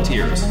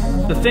volunteers.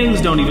 The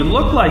things don't even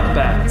look like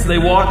bats. They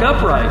walk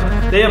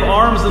upright. They have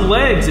arms and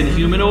legs and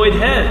humanoid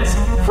heads.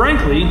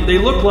 Frankly, they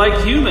look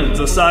like humans,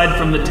 aside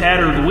from the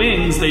tattered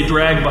wings they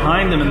drag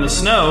behind them in the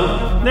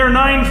snow. They're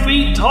 9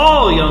 feet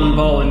tall, young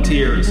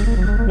volunteers.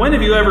 When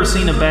have you ever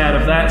seen a bat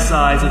of that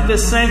size at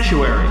this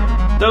sanctuary?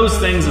 Those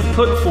things have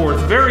put forth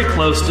very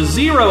close to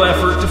zero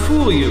effort to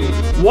fool you.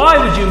 Why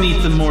would you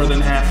meet them more than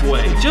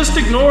halfway? Just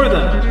ignore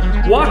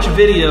them. Watch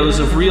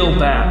videos of real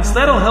bats.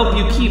 That'll help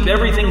you keep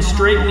everything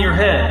straight in your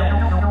head.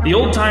 The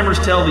old-timers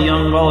tell the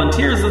young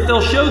volunteers that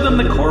they'll show them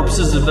the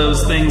corpses of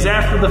those things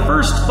after the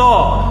first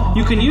thaw.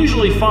 You can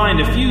usually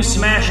find a few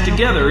smashed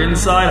together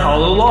inside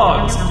hollow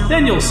logs.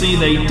 Then you'll see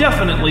they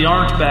definitely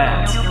aren't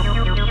bats.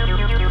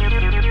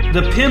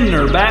 The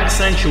Pimner Bat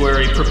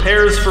Sanctuary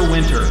prepares for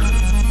winter.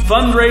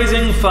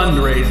 Fundraising,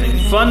 fundraising,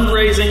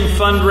 fundraising,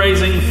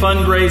 fundraising,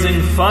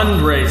 fundraising,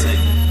 fundraising.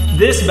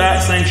 This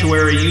bat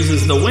sanctuary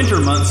uses the winter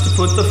months to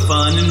put the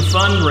fun in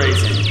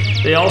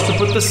fundraising. They also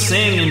put the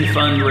sing in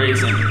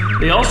fundraising.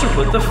 They also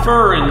put the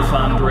fur in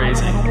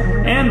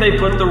fundraising. And they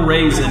put the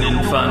raisin in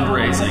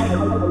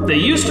fundraising. They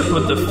used to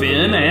put the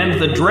fin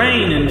and the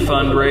drain in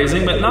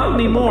fundraising, but not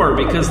anymore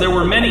because there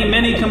were many,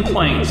 many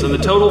complaints and the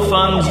total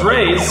funds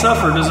raised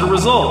suffered as a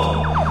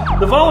result.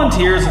 The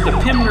volunteers at the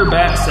Pimner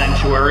Bat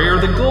Sanctuary are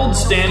the gold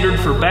standard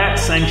for bat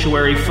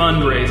sanctuary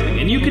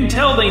fundraising, and you can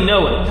tell they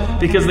know it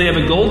because they have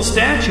a gold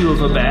statue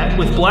of a bat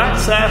with black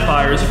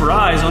sapphires for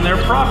eyes on their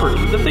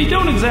property that they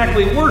don't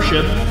exactly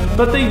worship,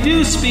 but they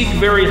do speak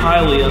very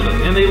highly of it,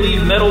 and they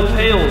leave metal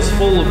pails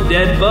full of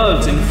dead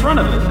bugs in front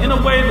of it in a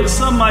way that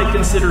some might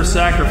consider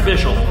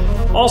sacrificial.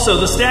 Also,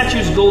 the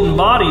statue's golden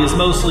body is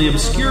mostly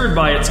obscured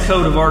by its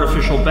coat of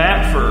artificial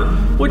bat fur,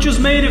 which is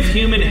made of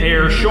human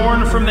hair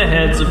shorn from the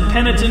heads of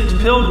penitent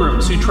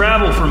pilgrims who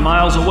travel from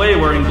miles away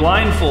wearing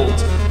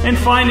blindfolds and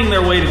finding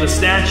their way to the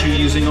statue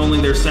using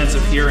only their sense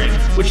of hearing,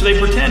 which they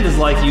pretend is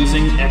like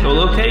using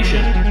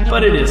echolocation,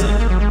 but it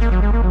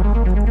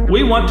isn't.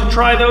 We want to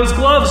try those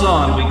gloves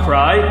on, we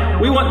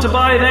cry. We want to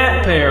buy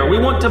that pair. We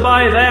want to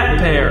buy that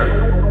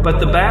pair. But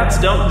the bats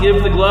don't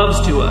give the gloves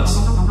to us.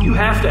 You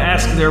have to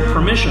ask their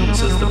permission,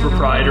 says the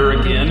proprietor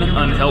again,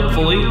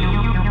 unhelpfully.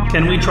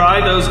 Can we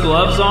try those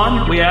gloves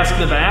on? We ask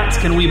the bats.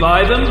 Can we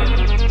buy them?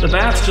 The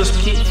bats just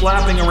keep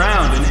flapping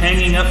around and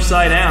hanging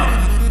upside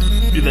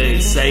down. Do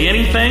they say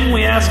anything?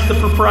 We ask the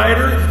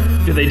proprietor.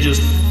 Do they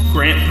just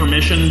grant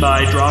permission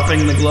by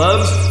dropping the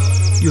gloves?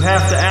 You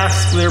have to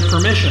ask their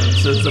permission,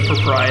 says the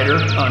proprietor,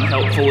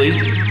 unhelpfully.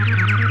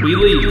 We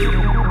leave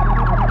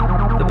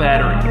the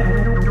battery.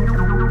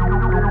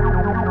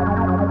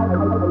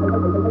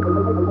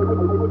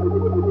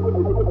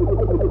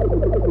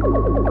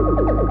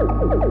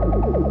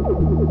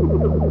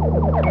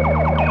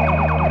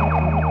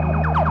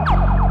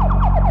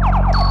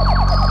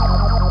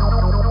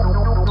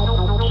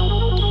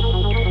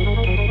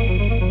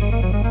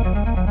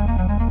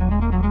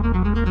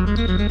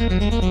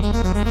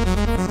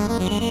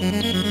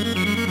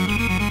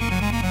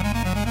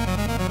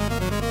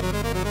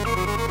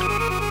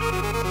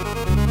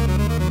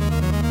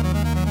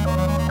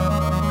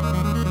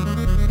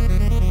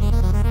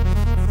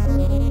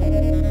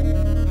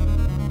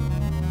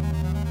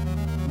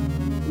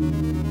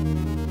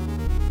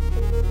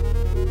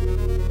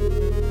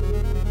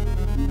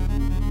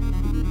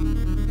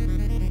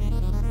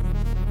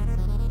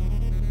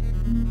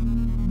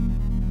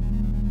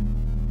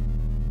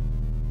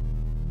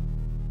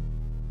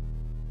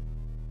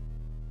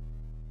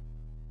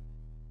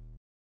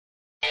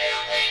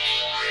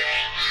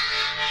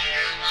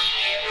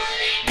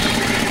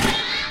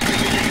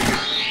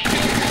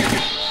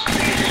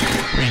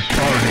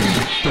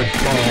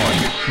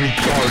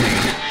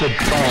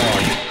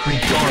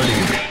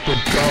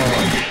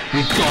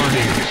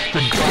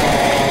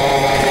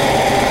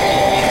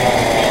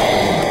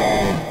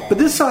 But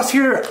this sauce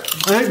here,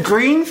 that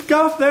green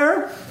stuff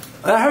there,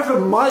 that has a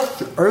much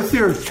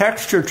earthier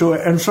texture to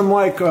it and some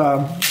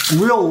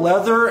real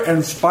leather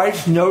and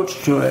spice notes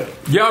to it.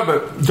 Yeah,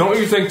 but don't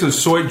you think the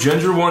soy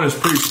ginger one is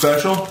pretty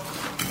special?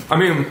 I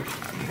mean,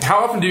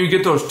 how often do you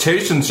get those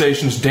taste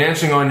sensations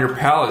dancing on your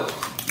palate?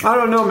 I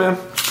don't know, man.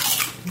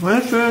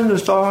 Let's in the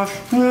sauce.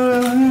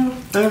 And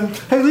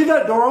hey, leave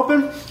that door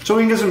open so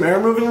we can get some air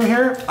moving in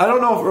here. I don't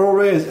know if Earl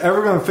Ray is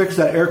ever going to fix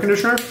that air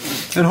conditioner.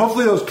 And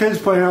hopefully those kids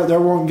playing out there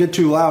won't get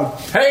too loud.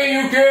 Hey,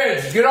 you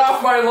kids, get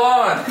off my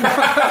lawn.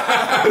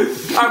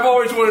 I've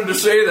always wanted to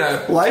say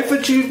that. Life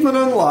achievement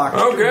unlocked.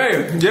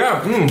 Okay,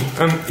 yeah.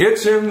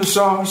 It's in the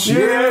sauce.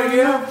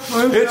 Yeah.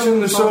 It's in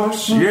the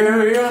sauce.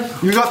 Yeah.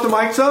 You got the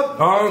mics up?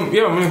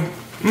 Yeah.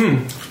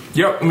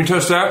 Yep, let me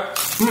test that.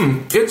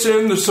 It's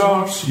in the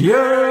sauce.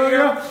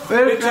 Yeah.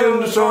 It's in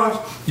the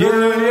sauce.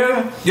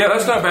 Yeah. Yeah,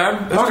 that's not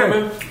bad. That's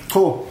okay.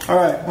 Cool. All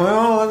right.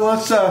 Well,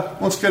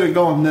 let's get it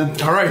going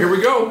then. All right, here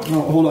we go.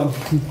 Oh, hold on.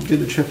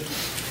 Get the chip.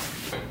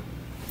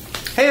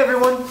 Hey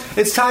everyone,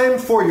 it's time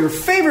for your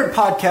favorite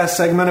podcast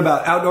segment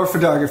about outdoor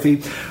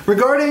photography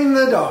regarding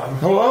the dog.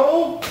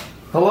 Hello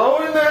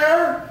in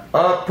there?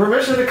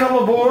 Permission to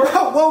come aboard?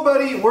 Whoa,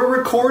 buddy, we're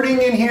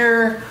recording in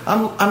here.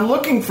 I'm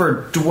looking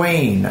for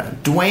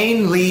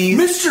Dwayne Lees.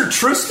 Mr.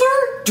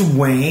 Tristler?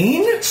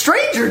 Dwayne?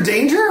 Stranger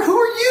danger, who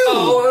are you?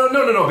 Oh,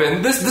 no,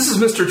 Ben. This is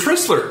Mr.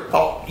 Tristler.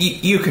 Oh,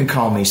 you can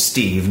call me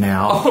Steve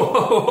now.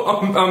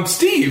 Oh,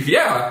 Steve,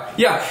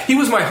 yeah. He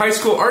was my high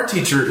school art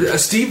teacher.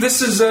 Steve,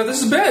 this is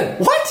Ben.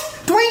 What?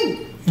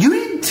 Dwayne, you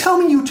didn't tell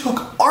me you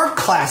took art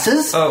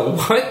classes.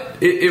 What?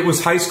 It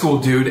was high school,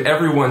 dude.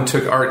 Everyone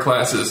took art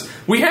classes.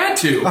 We had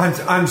to.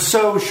 I'm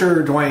so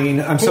sure,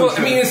 Dwayne. I'm so sure.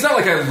 I mean, it's not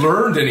like I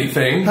learned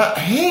anything.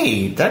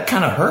 Hey, that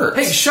kind of hurts.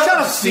 Hey, shut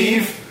up,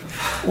 Steve.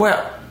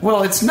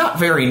 Well, it's not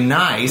very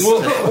nice.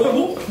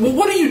 Well,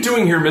 what are you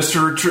doing here,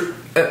 Mr.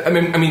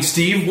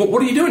 Steve?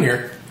 What are you doing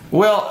here?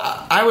 Well,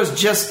 I was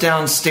just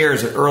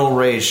downstairs at Earl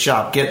Ray's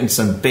shop getting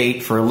some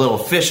bait for a little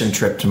fishing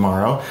trip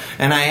tomorrow,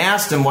 and I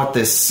asked him what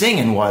this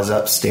singing was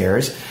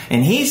upstairs,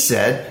 and he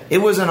said it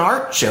was an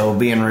art show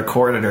being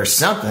recorded or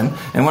something,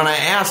 and when I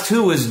asked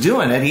who was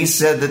doing it, he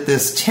said that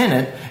this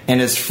tenant and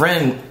his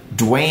friend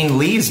Dwayne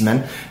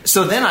Leesman,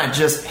 so then I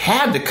just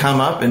had to come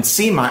up and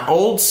see my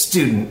old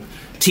student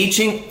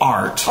teaching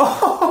art.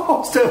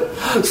 Oh,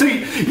 so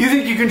you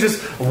think you can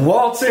just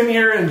waltz in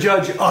here and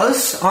judge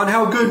us on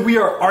how good we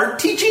are art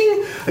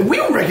teaching? We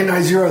don't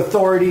recognize your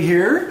authority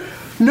here.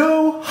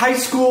 No high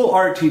school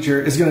art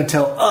teacher is going to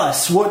tell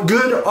us what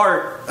good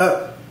art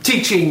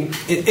teaching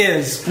it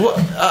is.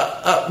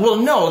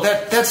 Well, no,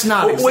 that's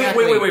not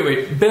exactly...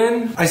 Wait.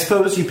 Ben? I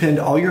suppose you pinned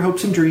all your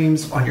hopes and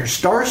dreams on your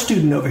star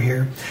student over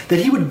here, that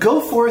he would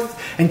go forth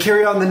and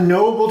carry on the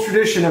noble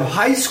tradition of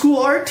high school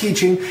art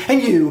teaching,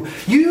 and you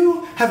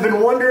have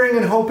been wondering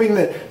and hoping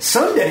that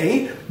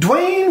someday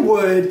Dwayne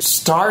would...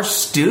 Star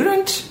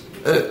student?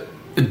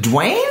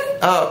 Dwayne?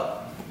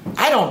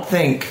 I don't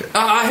think...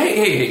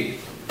 Hey,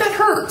 that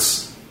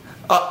hurts.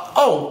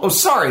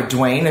 Sorry,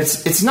 Dwayne.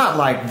 It's not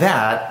like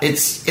that.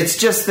 It's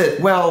just that,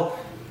 well,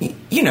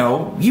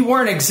 you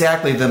weren't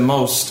exactly the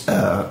most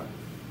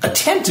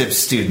attentive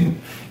student.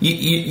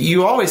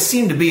 You always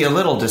seem to be a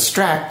little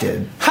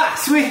distracted. Ha!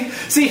 Sweet.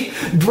 See,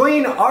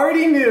 Dwayne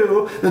already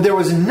knew that there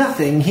was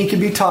nothing he could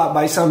be taught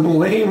by some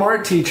lame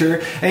art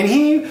teacher, and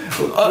he...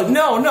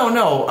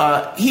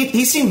 No.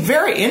 He seemed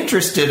very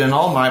interested in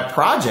all my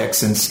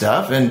projects and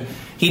stuff, and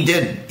he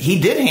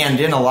did hand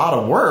in a lot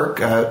of work.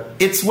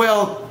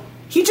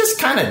 He just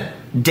kind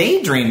of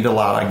daydreamed a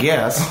lot, I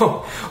guess.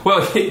 Oh,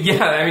 well,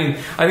 yeah,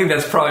 I think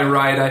that's probably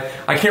right.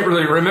 I can't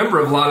really remember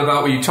a lot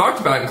about what you talked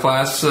about in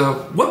class.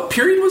 What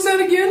period was that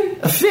again?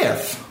 A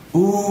fifth.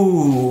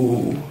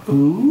 Ooh.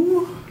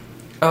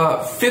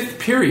 Fifth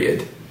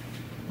period.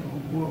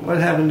 What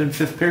happened in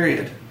fifth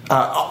period?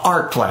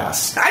 Art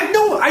class. I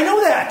know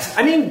that.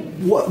 I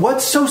mean,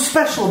 what's so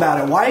special about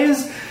it? Why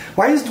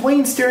is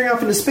Dwayne staring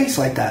off into space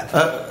like that?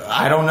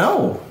 I don't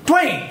know.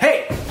 Dwayne,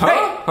 hey!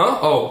 Huh?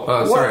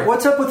 Oh, sorry.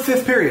 What's up with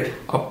fifth period?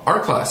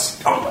 Art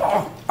class.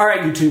 Oh, all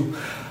right, you two.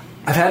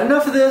 I've had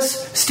enough of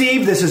this.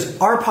 Steve, this is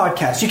our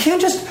podcast. You can't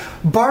just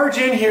barge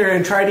in here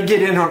and try to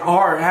get in on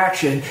our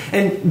action.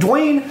 And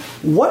Dwayne,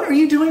 what are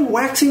you doing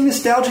waxing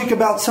nostalgic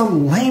about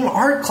some lame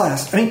art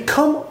class? I mean,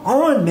 come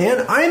on,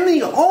 man. I'm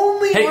the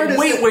only artist...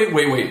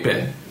 Wait,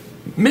 Ben.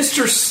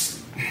 Mr.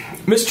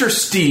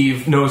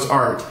 Steve knows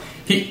art.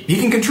 He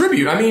can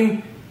contribute. I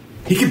mean,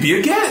 he could be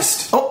a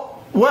guest. Oh,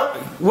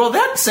 well,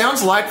 that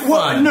sounds like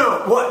fun.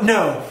 No. Oh,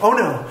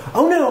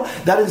 no.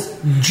 That is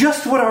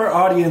just what our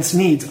audience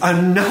needs.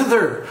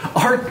 Another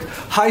art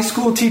high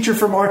school teacher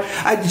from art.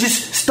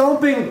 Just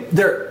stomping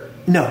their...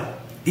 No.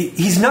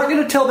 He's not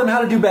going to tell them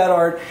how to do bad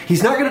art.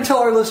 He's not going to tell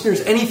our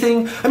listeners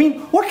anything. I mean,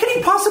 what can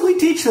he possibly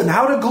teach them?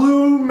 How to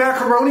glue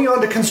macaroni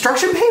onto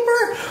construction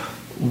paper?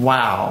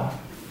 Wow.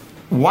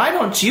 Why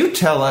don't you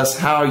tell us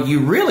how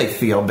you really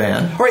feel,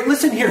 Ben? All right,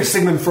 listen here,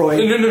 Sigmund Freud.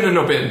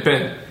 No,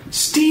 Ben.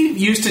 Steve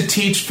used to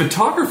teach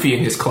photography in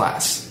his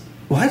class.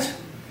 What?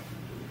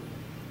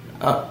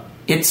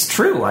 It's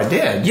true, I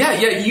did. Yeah,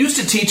 he used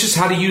to teach us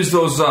how to use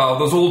those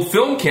old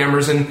film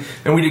cameras, and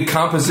we did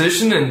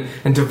composition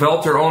and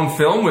developed our own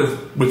film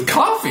with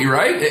coffee,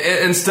 right?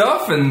 And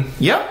stuff, and...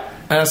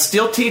 Yep,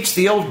 still teach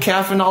the old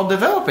caffeinol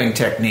developing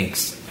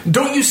techniques.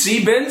 Don't you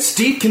see, Ben?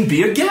 Steve can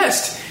be a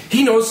guest.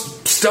 He knows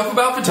stuff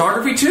about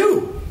photography,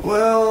 too.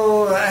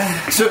 Well...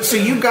 So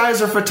you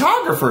guys are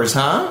photographers,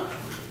 huh?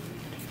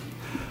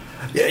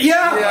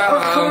 Yeah,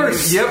 of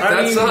course. Yep,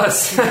 that's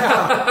us.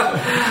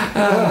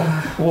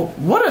 Well,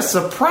 what a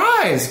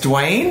surprise,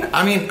 Dwayne.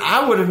 I mean,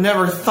 I would have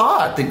never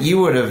thought that you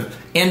would have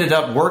ended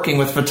up working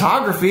with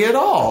photography at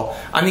all.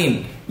 I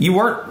mean, you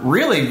weren't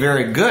really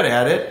very good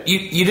at it.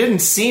 You didn't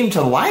seem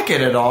to like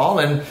it at all,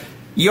 and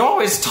you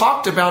always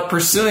talked about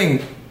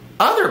pursuing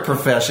other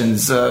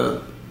professions,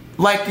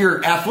 like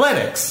your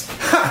athletics.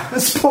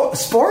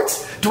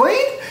 Sports?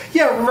 Dwayne?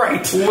 Yeah,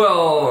 right.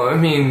 Well,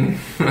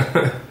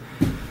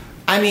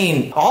 I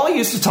mean, all he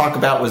used to talk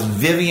about was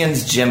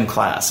Vivian's gym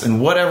class and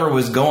whatever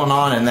was going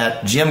on in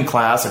that gym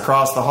class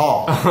across the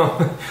hall.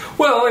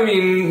 Well,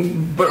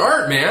 but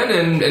art, man,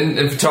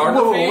 and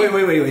photography.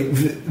 Whoa, wait.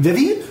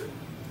 Vivian?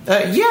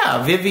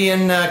 Yeah,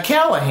 Vivian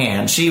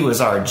Callahan. She was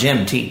our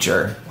gym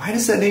teacher. Why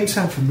does that name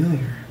sound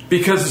familiar?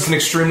 Because it's an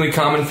extremely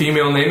common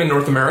female name in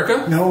North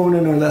America? No,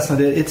 that's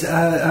not it. It's,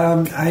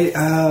 I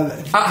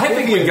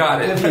think we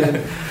got it.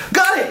 Vivian.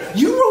 Got it!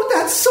 You wrote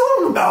that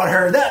song about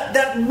her.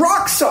 That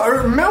rock song,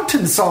 or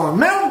mountain song.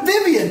 Mount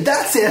Vivian,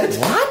 that's it.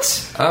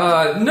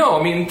 What?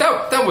 No,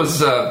 that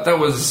was...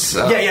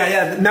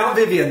 Yeah. Mount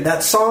Vivian,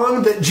 that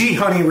song that G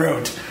Honey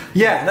wrote.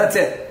 Yeah, that's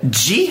it.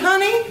 G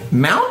Honey?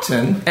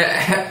 Mountain?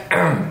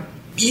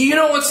 You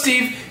know what,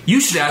 Steve? You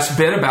should ask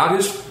Ben about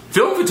his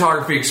film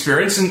photography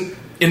experience in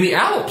the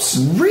Alps.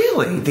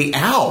 Really? The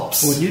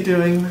Alps? What are you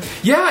doing?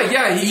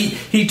 Yeah.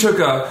 He took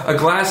a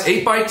glass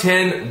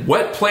 8x10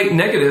 wet plate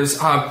negatives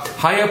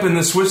high up in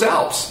the Swiss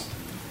Alps.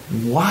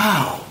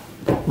 Wow.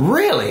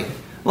 Really?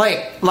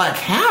 Like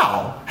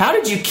how? How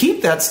did you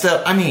keep that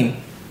stuff?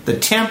 The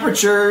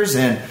temperatures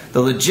and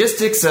the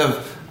logistics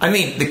of,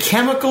 the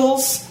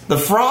chemicals, the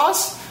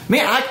frost.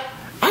 Man,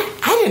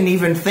 I didn't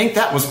even think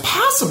that was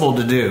possible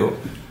to do.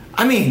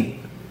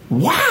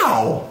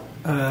 Wow.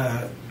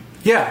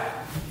 Yeah.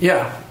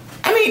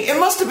 It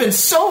must have been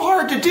so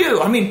hard to do.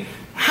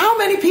 How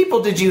many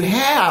people did you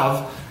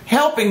have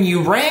helping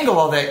you wrangle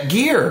all that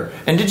gear?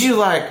 And did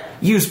you,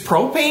 use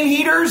propane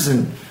heaters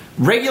and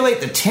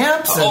regulate the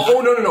temps?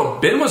 No.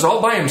 Ben was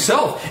all by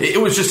himself. It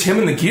was just him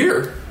and the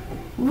gear.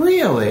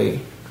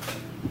 Really?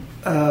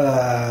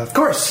 Of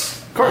course.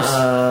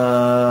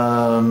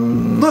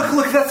 Um,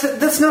 Look,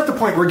 that's not the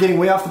point. We're getting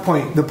way off the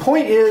point. The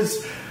point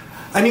is,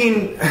 I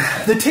mean,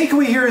 the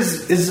takeaway here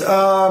is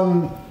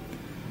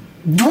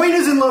Dwayne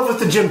is in love with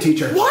the gym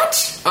teacher.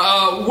 What?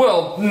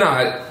 Well,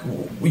 not.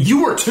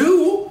 You were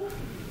too.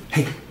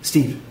 Hey,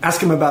 Steve,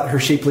 ask him about her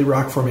shapely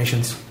rock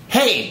formations.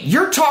 Hey,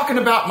 you're talking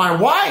about my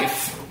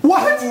wife.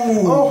 What?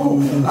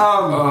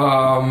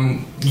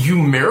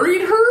 You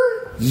married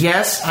her?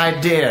 Yes, I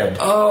did.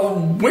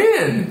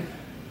 When?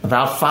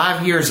 About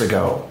 5 years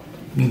ago.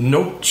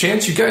 No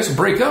chance you guys will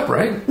break up,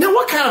 right? Now,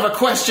 what kind of a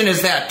question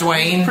is that,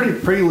 Dwayne?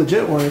 Pretty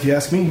legit one, if you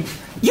ask me.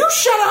 You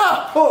shut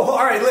up! Oh, all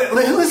right.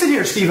 Listen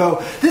here,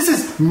 Steve-O. This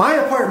is my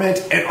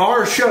apartment and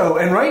our show,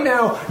 and right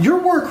now your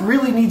work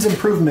really needs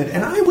improvement,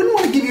 and I wouldn't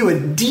want to give you a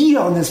D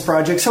on this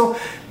project, so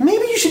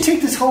maybe you should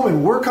take this home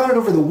and work on it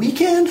over the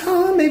weekend,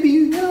 huh?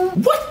 Maybe,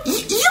 What?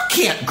 You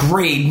can't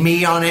grade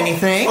me on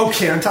anything. Oh,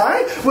 can't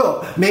I?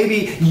 Well,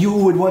 maybe you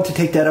would want to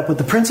take that up with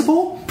the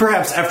principal,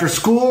 perhaps after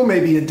school,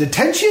 maybe in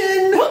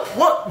detention.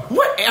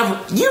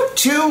 Whatever. You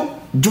two,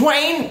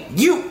 Dwayne,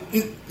 you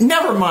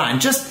never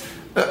mind. Just...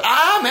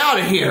 I'm out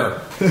of here.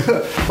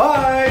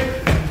 Bye.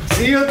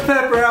 See you at the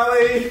pep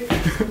rally.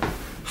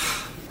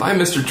 Bye,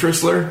 Mr.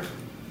 Trissler.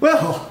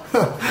 Well,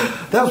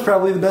 that was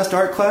probably the best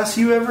art class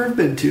you ever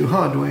been to,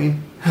 huh,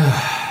 Dwayne?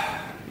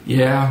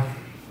 Yeah.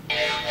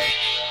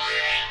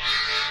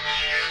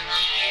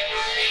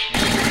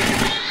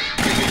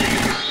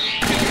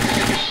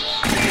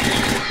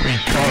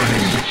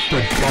 Regarding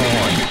the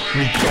dawn,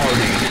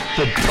 regarding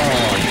the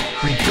dawn,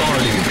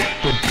 regarding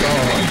the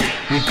dawn,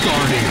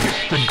 regarding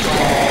the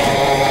dawn.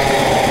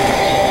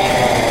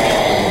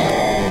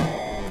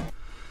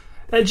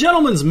 At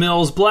Gentleman's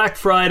Mills, Black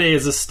Friday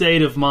is a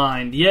state of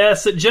mind.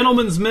 Yes, at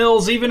Gentleman's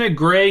Mills, even a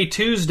gray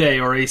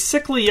Tuesday or a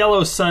sickly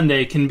yellow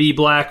Sunday can be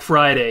Black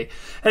Friday.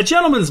 At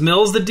Gentleman's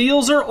Mills, the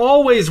deals are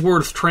always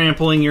worth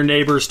trampling your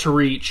neighbors to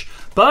reach.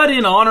 But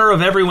in honor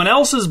of everyone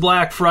else's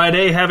Black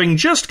Friday having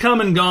just come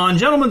and gone,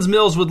 Gentleman's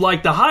Mills would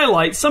like to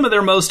highlight some of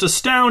their most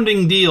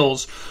astounding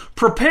deals.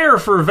 Prepare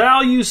for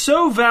value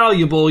so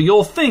valuable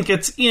you'll think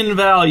it's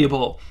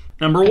invaluable.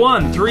 Number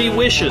 1, 3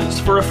 wishes.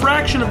 For a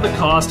fraction of the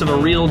cost of a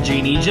real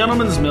genie,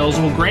 Gentleman's Mills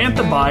will grant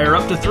the buyer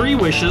up to 3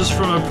 wishes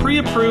from a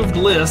pre-approved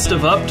list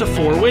of up to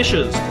 4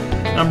 wishes.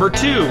 Number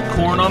 2,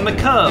 corn on the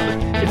cub.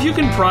 If you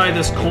can pry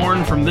this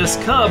corn from this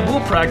cub,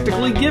 we'll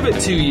practically give it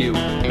to you.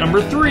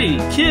 Number 3,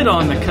 kid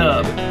on the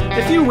cub.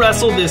 If you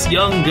wrestle this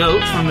young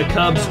goat from the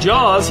cub's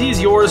jaws, he's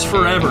yours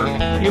forever.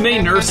 You may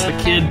nurse the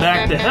kid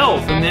back to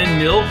health and then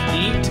milk,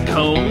 eat,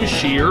 comb,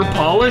 shear,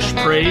 polish,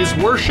 praise,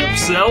 worship,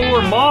 sell,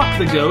 or mock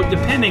the goat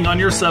depending on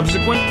your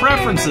subsequent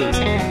preferences.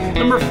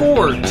 Number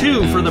 4,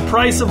 2 for the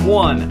price of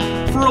 1.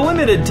 For a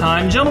limited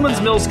time,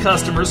 Gentleman's Mills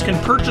customers can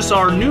purchase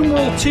our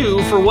numeral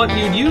 2 for what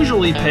you'd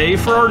usually pay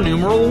for our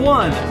numeral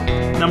 1.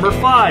 Number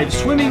 5,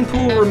 swimming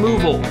pool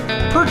removal.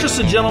 Purchase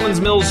a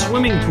Gentleman's Mills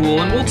swimming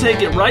pool and we'll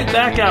take it right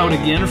back out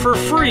again for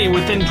free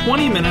within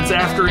 20 minutes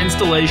after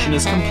installation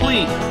is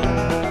complete.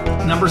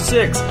 Number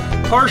 6,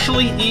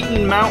 partially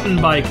eaten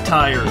mountain bike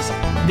tires.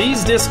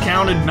 These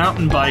discounted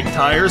mountain bike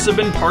tires have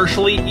been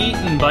partially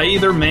eaten by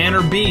either man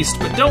or beast,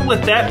 but don't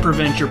let that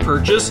prevent your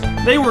purchase.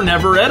 They were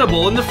never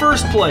edible in the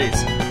first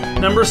place.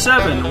 Number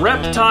 7,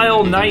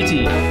 Reptile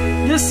Nightie.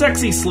 This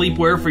sexy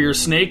sleepwear for your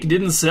snake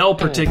didn't sell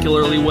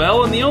particularly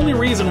well, and the only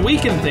reason we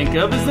can think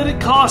of is that it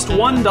cost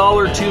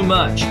 $1 too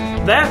much.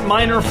 That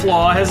minor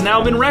flaw has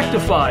now been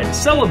rectified.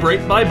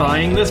 Celebrate by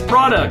buying this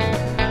product.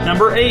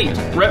 Number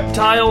 8,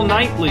 Reptile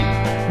Nightly.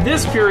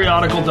 This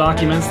periodical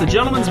documents the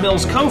Gentleman's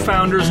Mills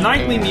co-founders'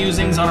 nightly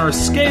musings on our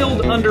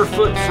scaled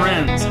underfoot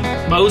friends.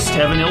 Most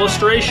have an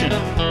illustration.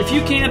 If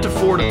you can't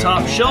afford a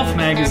top-shelf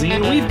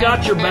magazine, we've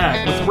got your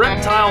back with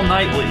Reptile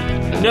Nightly.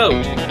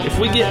 Note, if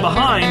we get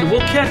behind,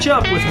 we'll catch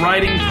up with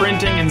writing,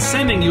 printing, and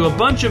sending you a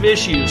bunch of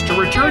issues to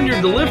return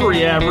your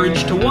delivery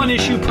average to 1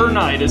 issue per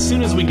night as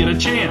soon as we get a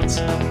chance.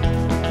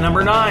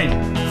 Number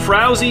 9,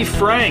 Frowsy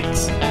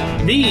Franks.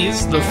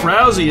 These, the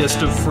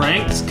frowsiest of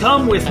Franks,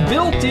 come with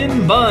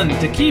built-in bun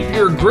to keep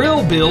your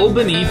grill bill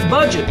beneath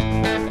budget.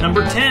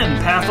 Number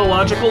 10,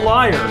 Pathological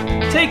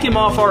Liar. Take him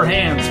off our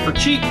hands for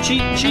cheap,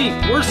 cheap, cheap.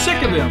 We're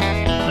sick of him.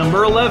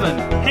 Number 11,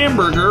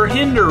 Hamburger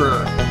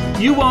Hinderer.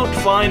 You won't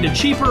find a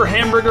cheaper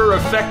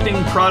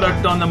hamburger-affecting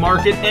product on the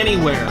market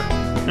anywhere.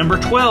 Number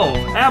 12,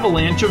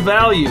 Avalanche of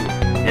Value.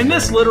 In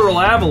this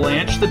literal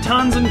avalanche, the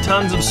tons and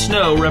tons of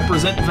snow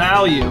represent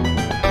value.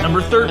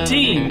 Number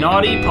 13,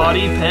 Naughty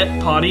Potty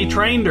Pet Potty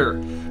Trainer.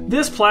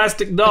 This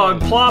plastic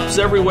dog plops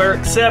everywhere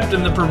except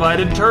in the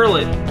provided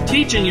turlet,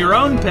 teaching your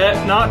own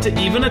pet not to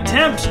even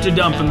attempt to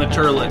dump in the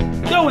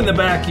turlet. Go in the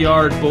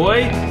backyard,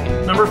 boy.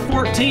 Number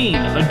 14,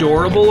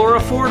 Adorable or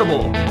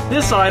Affordable.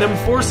 This item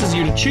forces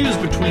you to choose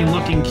between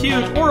looking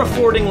cute or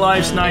affording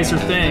life's nicer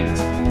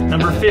things.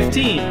 Number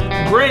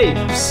 15,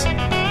 Grapes.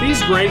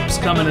 These grapes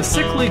come in a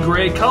sickly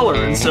gray color,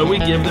 and so we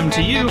give them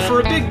to you for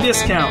a big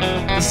discount.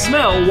 The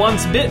smell,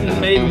 once bitten,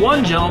 made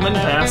one gentleman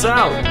pass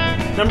out.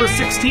 Number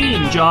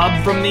 16, Job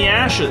from the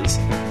Ashes.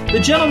 The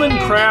gentlemen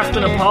craft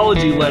an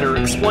apology letter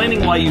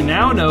explaining why you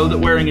now know that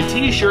wearing a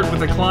t-shirt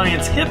with a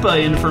client's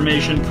HIPAA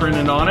information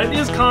printed on it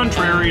is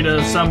contrary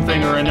to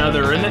something or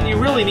another, and that you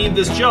really need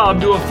this job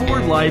to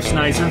afford life's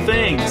nicer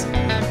things.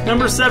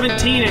 Number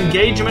 17,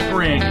 engagement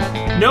ring.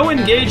 No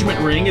engagement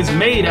ring is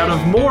made out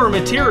of more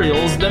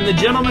materials than the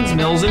Gentleman's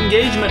Mills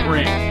engagement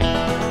ring.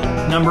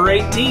 Number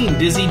 18,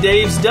 Dizzy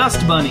Dave's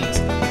Dust Bunnies.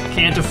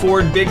 Can't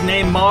afford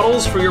big-name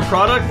models for your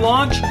product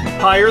launch?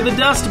 Hire the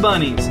Dust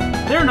Bunnies.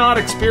 They're not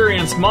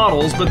experienced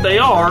models, but they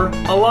are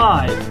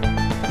alive.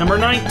 Number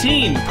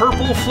 19,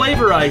 Purple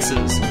Flavor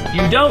Ices.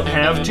 You don't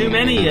have too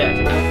many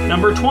yet.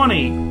 Number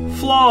 20,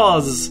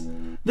 Flaws.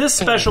 This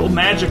special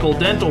magical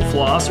dental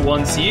floss,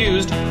 once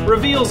used,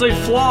 reveals a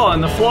flaw in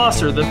the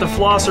flosser that the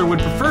flosser would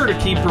prefer to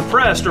keep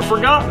repressed or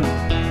forgotten.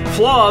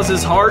 Flaws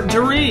is hard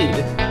to read.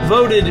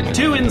 Voted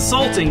too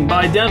insulting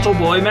by Dental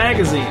Boy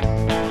magazine.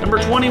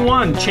 Number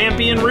 21,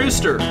 Champion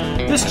Rooster.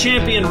 This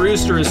Champion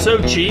Rooster is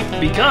so cheap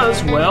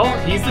because, well,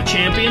 he's the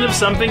champion of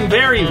something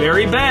very,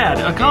 very bad,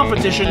 a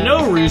competition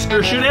no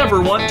rooster should ever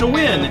want to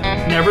win.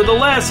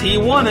 Nevertheless, he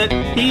won it.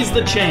 He's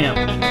the champ.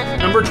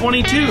 Number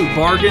 22,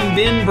 Bargain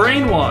Bin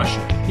Brainwash.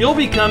 You'll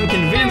become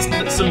convinced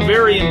that some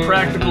very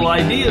impractical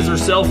ideas are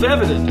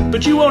self-evident,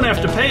 but you won't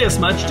have to pay us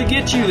much to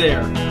get you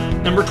there.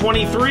 Number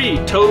 23,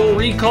 Total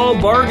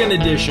Recall Bargain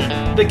Edition.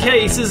 The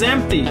case is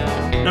empty.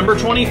 Number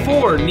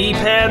 24, Knee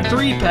Pad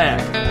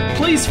 3-Pack.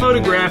 Please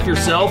photograph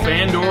yourself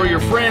and or your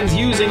friends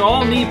using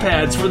all knee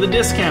pads for the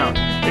discount.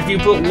 If you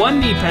put one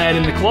knee pad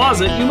in the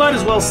closet, you might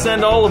as well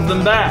send all of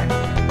them back.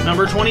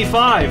 Number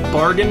 25,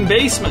 Bargain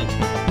Basement.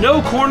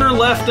 No corner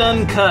left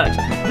uncut.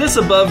 This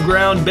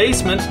above-ground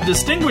basement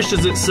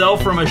distinguishes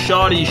itself from a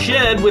shoddy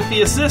shed with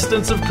the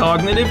assistance of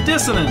cognitive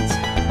dissonance.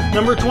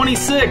 Number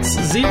 26,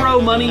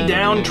 Zero Money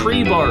Down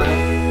Tree Bark.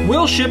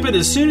 We'll ship it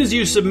as soon as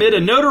you submit a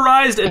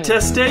notarized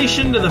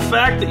attestation to the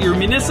fact that your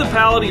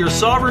municipality or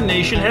sovereign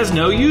nation has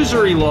no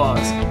usury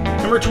laws.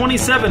 Number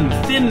 27,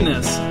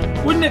 Thinness.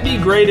 Wouldn't it be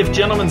great if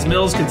Gentleman's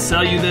Mills could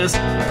sell you this?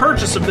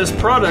 Purchase of this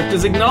product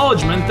is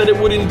acknowledgement that it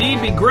would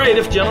indeed be great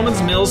if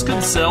Gentleman's Mills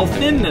could sell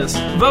thinness.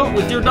 Vote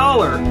with your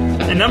dollar.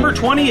 And number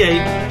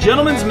 28,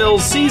 Gentleman's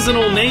Mills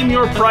Seasonal Name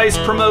Your Price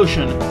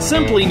promotion.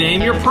 Simply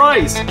name your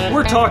price.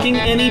 We're talking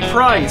any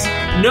price.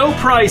 No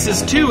price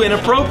is too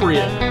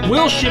inappropriate.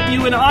 We'll ship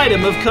you an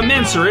item of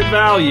commensurate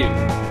value.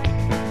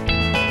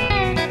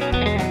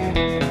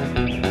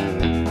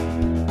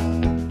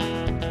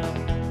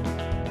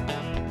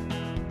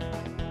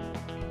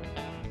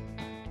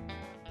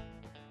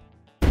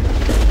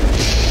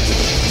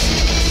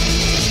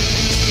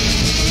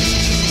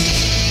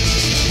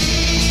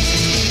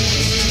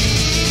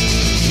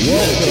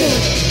 Welcome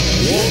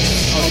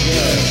once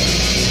again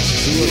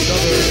to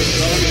another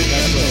exciting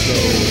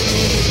episode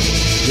of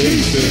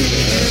Jason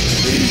and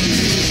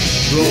Stevie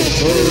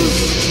Traverse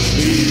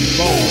the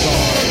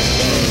Multiverse.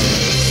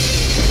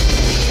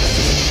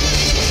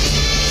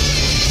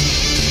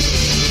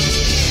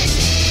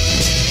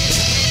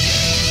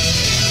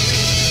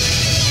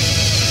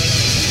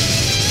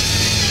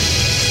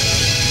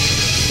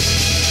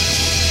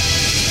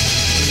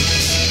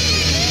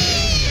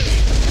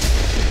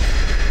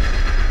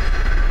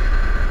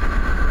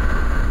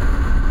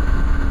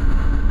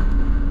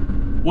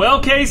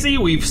 Well, Casey,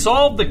 we've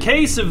solved the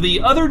case of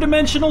the other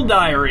dimensional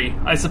diary.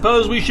 I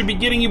suppose we should be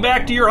getting you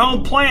back to your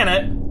home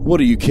planet.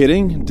 What, are you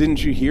kidding?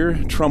 Didn't you hear?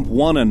 Trump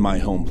won on my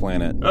home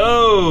planet.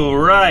 Oh,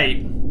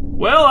 right.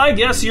 Well, I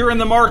guess you're in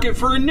the market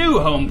for a new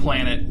home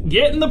planet.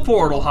 Get in the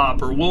portal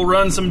hopper. We'll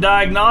run some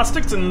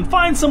diagnostics and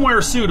find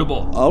somewhere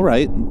suitable. All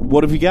right.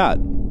 What have you got?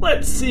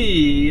 Let's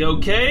see,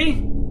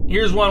 okay?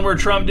 Here's one where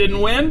Trump didn't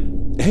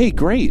win. Hey,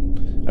 great.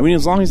 I mean,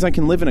 as long as I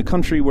can live in a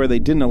country where they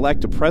didn't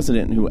elect a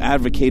president who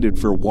advocated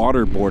for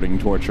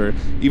waterboarding torture,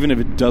 even if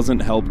it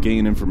doesn't help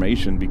gain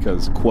information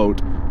because,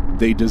 quote,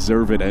 they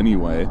deserve it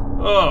anyway.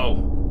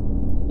 Oh.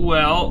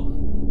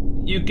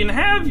 Well, you can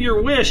have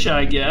your wish,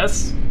 I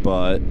guess.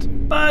 But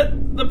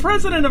the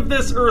president of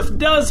this Earth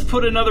does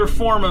put another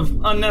form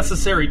of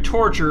unnecessary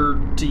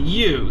torture to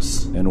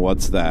use. And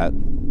what's that?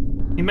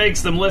 He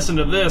makes them listen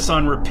to this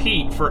on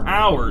repeat for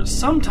hours,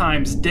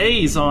 sometimes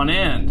days on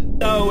end.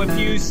 So if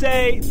you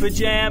say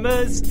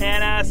pajamas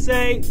and I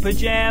say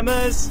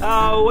pajamas,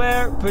 I'll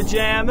wear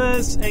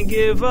pajamas and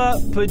give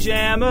up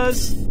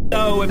pajamas.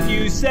 So if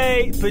you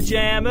say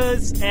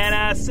pajamas and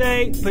I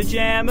say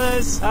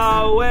pajamas,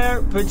 I'll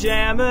wear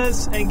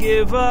pajamas and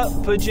give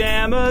up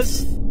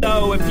pajamas.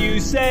 So if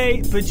you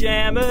say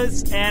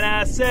pajamas and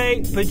I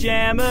say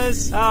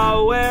pajamas,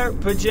 I'll wear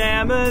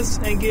pajamas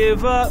and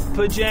give up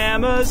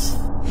pajamas.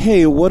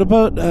 Hey, what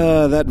about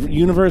that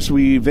universe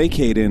we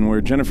vacate in where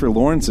Jennifer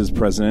Lawrence is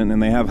president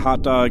and they have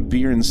hot dog,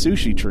 beer, and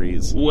sushi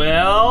trees?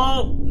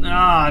 Well,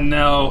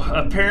 no.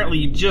 Apparently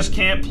you just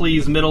can't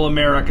please middle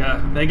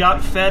America. They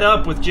got fed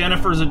up with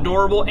Jennifer's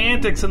adorable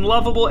antics and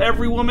lovable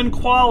every woman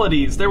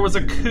qualities. There was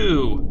a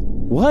coup.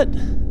 What?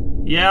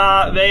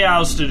 Yeah, they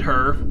ousted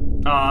her.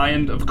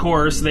 And, of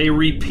course, they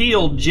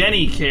repealed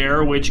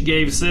JennyCare, which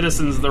gave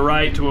citizens the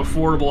right to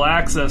affordable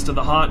access to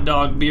the hot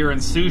dog, beer, and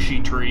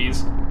sushi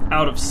trees.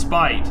 out of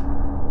spite.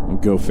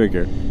 Go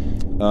figure.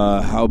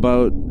 How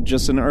about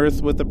just an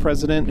Earth with a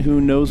president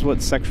who knows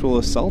what sexual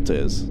assault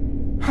is?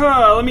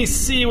 Let me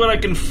see what I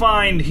can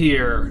find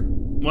here.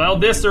 Well,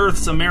 this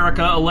Earth's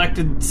America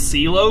elected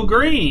CeeLo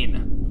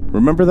Green.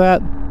 Remember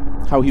that?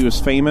 How he was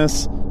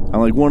famous on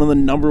like one of the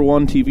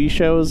 #1 TV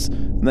shows,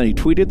 and then he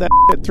tweeted that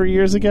shit 3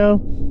 years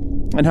ago?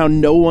 And how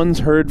no one's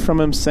heard from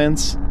him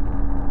since?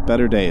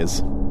 Better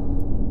days.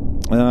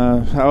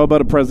 How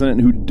about a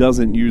president who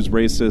doesn't use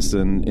racist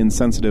and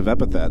insensitive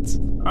epithets?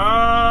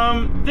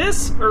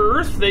 This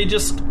Earth, they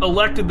just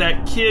elected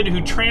that kid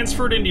who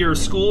transferred into your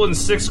school in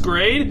 6th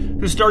grade,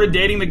 who started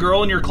dating the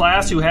girl in your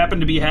class who happened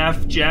to be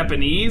half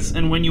Japanese,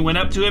 and when you went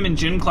up to him in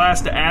gym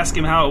class to ask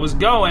him how it was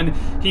going,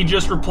 he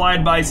just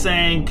replied by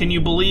saying, "Can you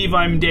believe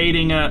I'm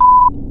dating a..."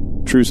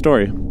 True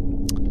story.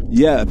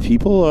 Yeah,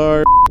 people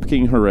are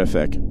fucking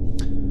horrific.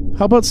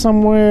 How about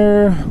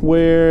somewhere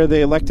where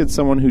they elected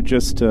someone who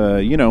just,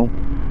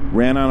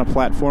 ran on a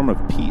platform of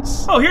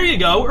peace? Oh, here you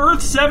go.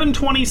 Earth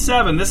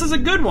 727. This is a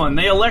good one.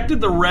 They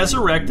elected the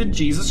resurrected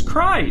Jesus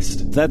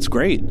Christ. That's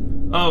great.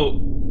 Oh,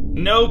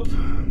 nope.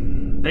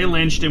 They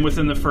lynched him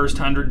within the first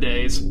 100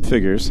 days.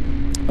 Figures.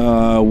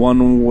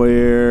 One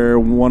where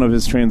one of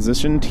his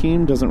transition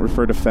team doesn't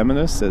refer to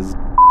feminists as...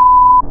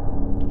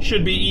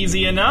 Should be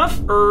easy enough.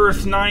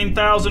 Earth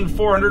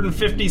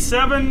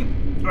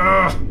 9457.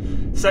 Ugh.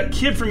 It's that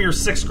kid from your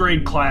 6th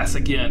grade class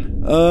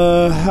again.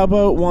 How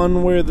about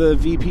one where the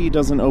VP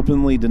doesn't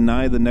openly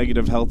deny the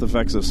negative health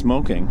effects of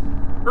smoking?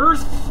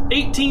 Earth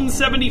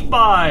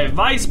 1875,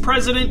 Vice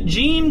President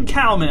Jean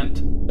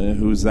Calment.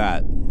 Who's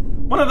that?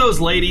 One of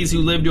those ladies who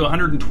lived to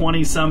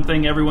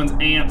 120-something, everyone's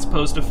aunts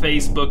post a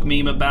Facebook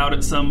meme about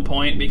at some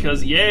point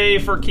because yay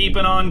for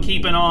keeping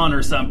on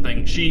or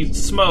something. She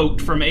smoked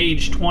from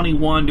age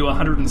 21 to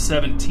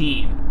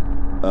 117.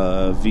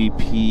 A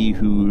VP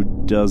who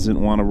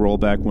doesn't want to roll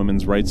back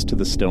women's rights to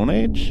the Stone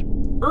Age?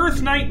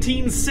 Earth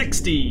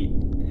 1960.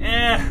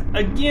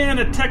 Again,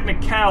 a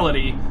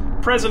technicality.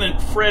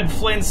 President Fred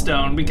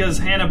Flintstone, because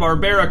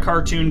Hanna-Barbera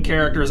cartoon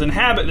characters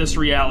inhabit this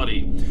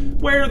reality,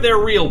 where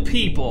they're real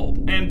people,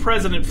 and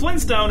President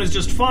Flintstone is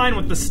just fine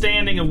with the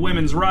standing of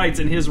women's rights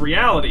in his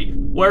reality,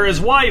 where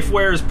his wife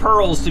wears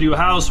pearls to do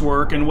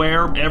housework, and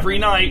where, every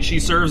night,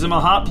 she serves him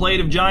a hot plate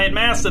of giant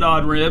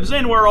mastodon ribs,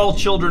 and where all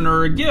children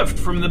are a gift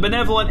from the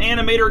benevolent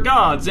animator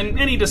gods, and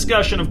any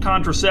discussion of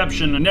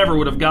contraception never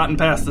would have gotten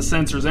past the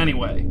censors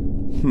anyway.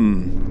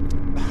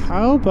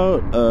 How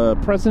about a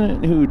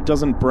president who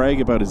doesn't brag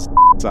about his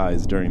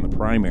size during the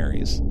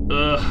primaries?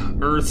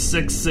 Earth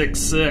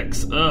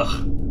 666.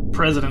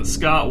 President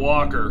Scott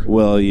Walker.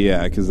 Well,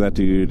 yeah, because that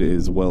dude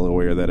is well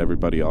aware that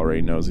everybody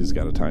already knows he's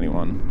got a tiny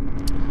one.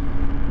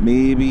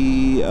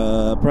 Maybe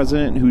a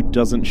president who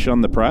doesn't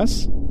shun the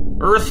press?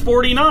 Earth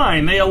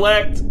 49. They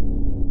elect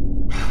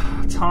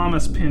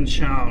Thomas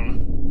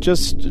Pynchon.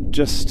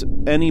 Just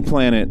any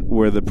planet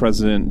where the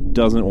president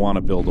doesn't want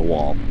to build a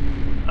wall.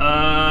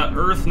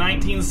 Earth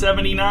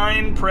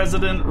 1979,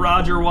 President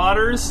Roger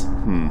Waters.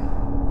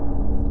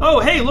 Oh,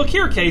 hey, look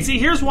here, Casey.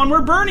 Here's one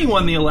where Bernie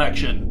won the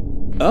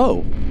election.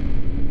 Oh.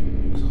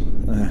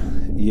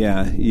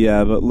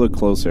 Yeah, but look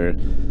closer.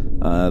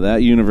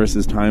 That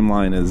universe's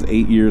timeline is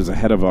 8 years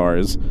ahead of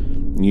ours.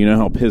 You know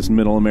how pissed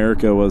Middle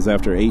America was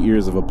after 8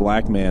 years of a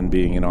black man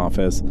being in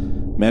office.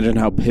 Imagine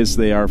how pissed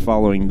they are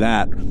following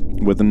that,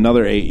 with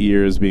another 8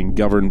 years being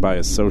governed by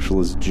a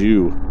socialist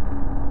Jew.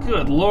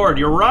 Good Lord,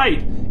 you're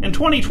right. In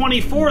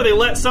 2024, they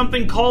let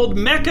something called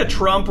Mecha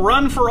Trump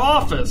run for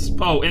office.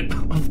 Oh, and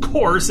of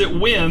course, it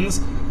wins.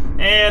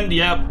 And,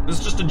 yep,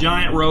 it's just a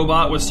giant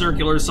robot with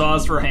circular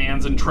saws for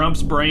hands and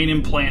Trump's brain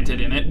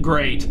implanted in it.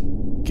 Great.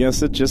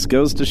 Guess it just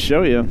goes to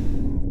show you.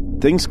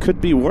 Things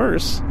could be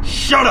worse.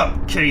 Shut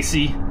up,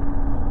 Casey.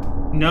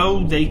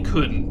 No, they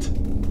couldn't.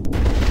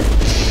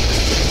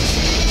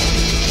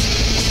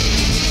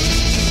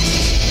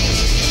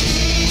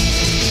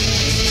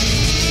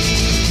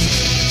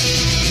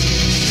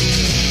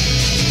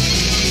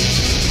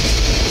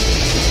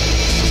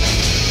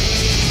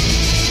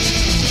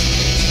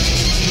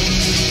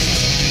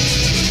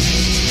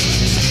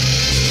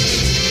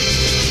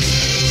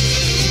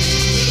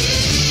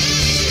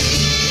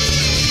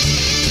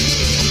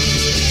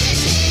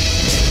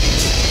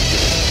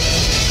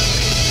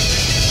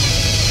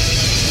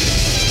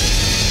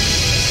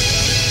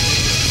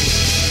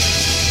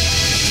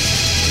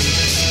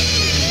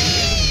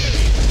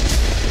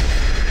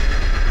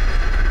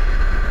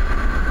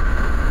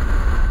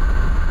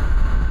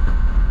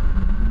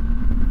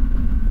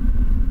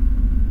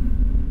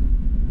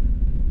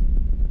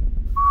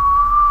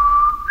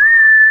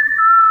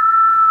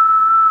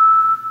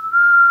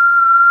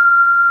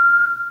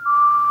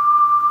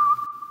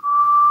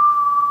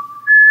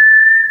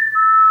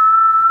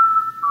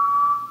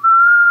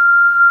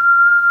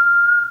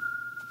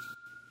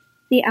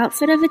 The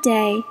outfit of a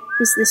day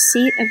is the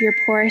seat of your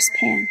poorest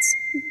pants,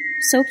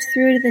 soaked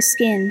through to the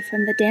skin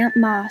from the damp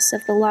moss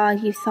of the log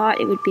you thought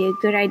it would be a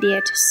good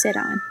idea to sit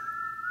on.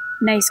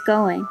 Nice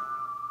going.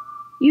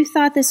 You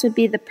thought this would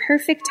be the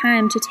perfect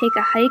time to take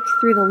a hike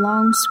through the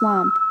long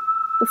swamp,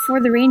 before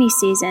the rainy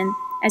season,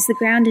 as the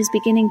ground is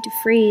beginning to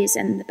freeze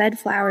and the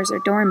bedflowers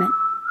are dormant.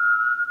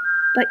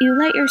 But you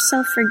let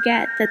yourself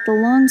forget that the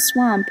long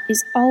swamp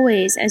is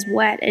always as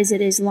wet as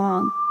it is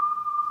long.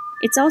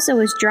 It's also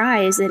as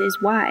dry as it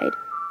is wide,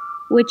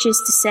 which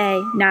is to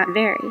say, not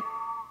very.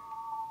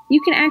 You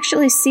can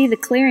actually see the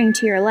clearing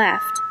to your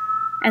left,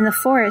 and the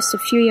forest a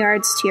few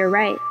yards to your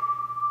right.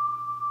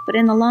 But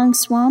in the long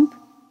swamp,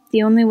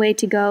 the only way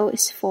to go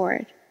is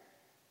forward.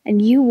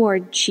 And you wore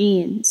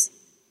jeans.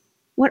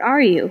 What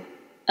are you,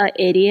 a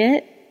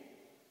idiot?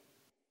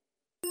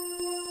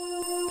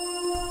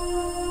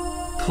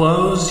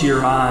 Close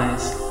your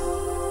eyes.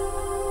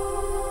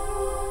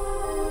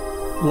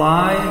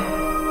 Lie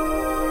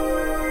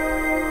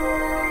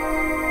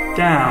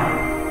down.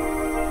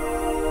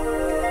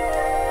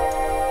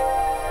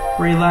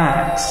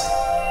 Relax.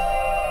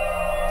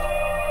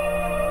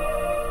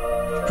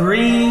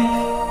 Breathe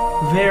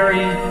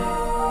very,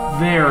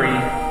 very,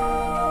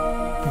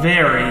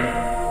 very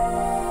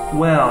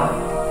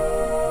well.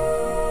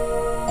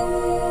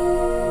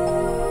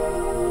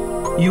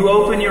 You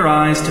open your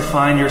eyes to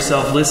find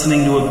yourself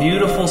listening to a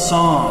beautiful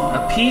song,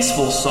 a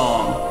peaceful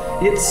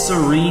song, its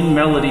serene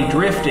melody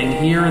drifting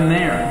here and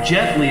there,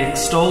 gently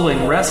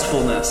extolling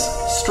restfulness,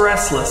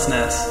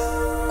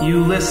 stresslessness.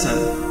 You listen.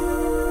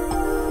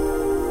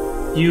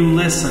 You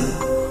listen.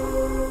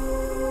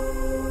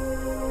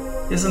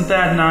 Isn't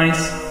that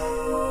nice?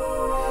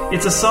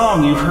 It's a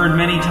song you've heard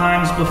many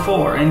times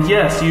before, and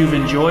yes, you've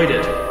enjoyed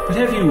it, but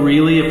have you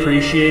really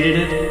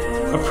appreciated it?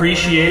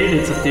 Appreciated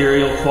its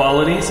ethereal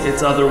qualities,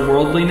 its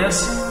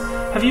otherworldliness?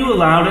 Have you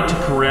allowed it to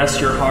caress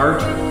your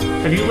heart?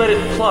 Have you let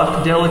it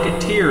pluck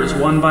delicate tears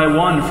one by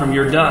one from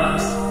your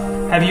ducts?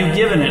 Have you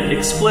given it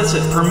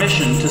explicit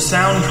permission to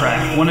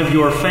soundtrack one of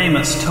your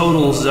famous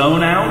total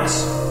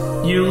zone-outs?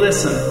 You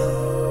listen.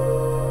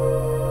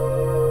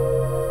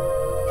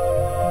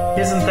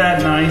 Isn't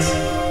that nice?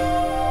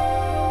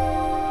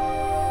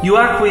 You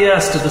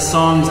acquiesce to the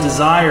song's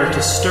desire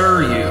to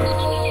stir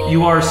you.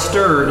 You are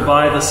stirred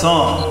by the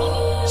song.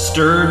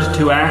 Stirred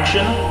to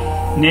action?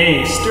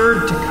 Nay,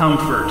 stirred to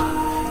comfort.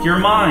 Your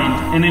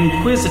mind, an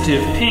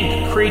inquisitive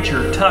pink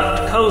creature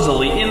tucked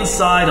cozily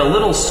inside a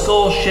little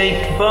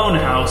skull-shaped bone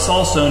house,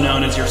 also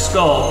known as your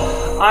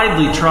skull,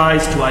 idly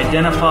tries to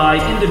identify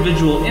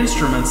individual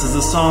instruments as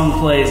the song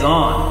plays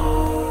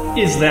on.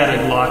 Is that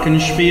a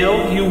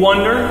glockenspiel, you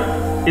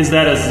wonder? Is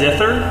that a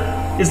zither?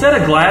 Is that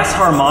a glass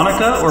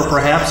harmonica, or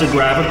perhaps a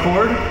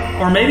gravichord?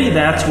 Or maybe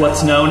that's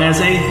what's known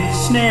as a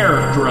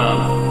snare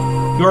drum.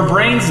 Your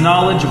brain's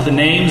knowledge of the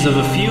names of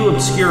a few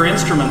obscure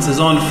instruments is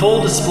on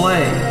full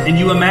display, and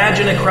you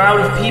imagine a crowd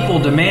of people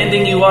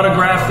demanding you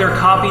autograph their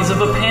copies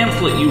of a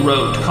pamphlet you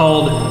wrote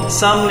called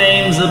Some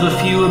Names of a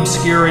Few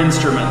Obscure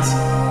Instruments.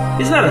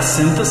 Is that a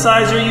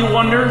synthesizer, you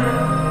wonder?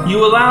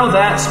 You allow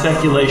that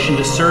speculation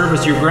to serve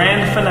as your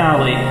grand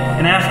finale,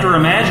 and after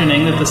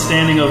imagining that the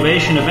standing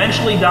ovation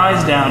eventually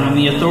dies down when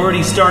the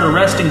authorities start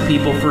arresting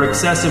people for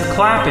excessive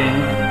clapping,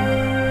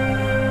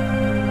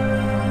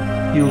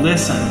 you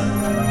listen.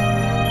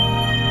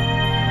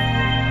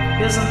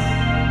 Isn't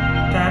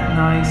that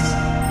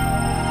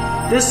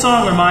nice? This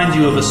song reminds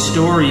you of a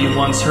story you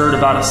once heard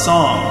about a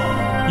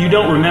song. You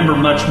don't remember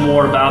much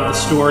more about the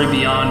story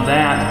beyond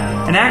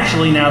that. And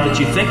actually, now that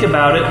you think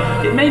about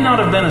it, it may not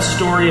have been a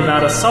story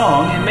about a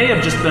song, it may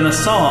have just been a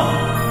song.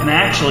 And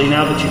actually,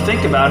 now that you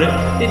think about it,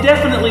 it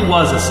definitely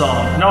was a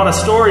song, not a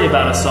story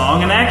about a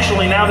song. And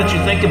actually, now that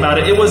you think about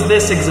it, it was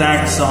this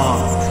exact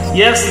song.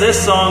 Yes, this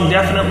song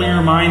definitely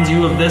reminds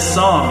you of this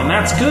song, and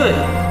that's good.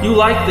 You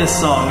like this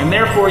song, and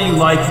therefore you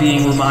like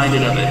being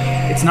reminded of it.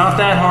 It's not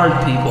that hard,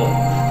 people.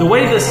 The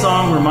way this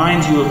song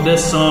reminds you of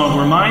this song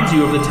reminds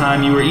you of the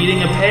time you were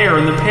eating a pear,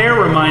 and the pear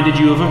reminded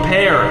you of a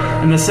pear,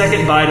 and the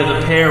second bite of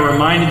the pear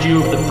reminded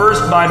you of the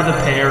first bite of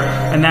the pear,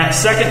 and that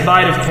second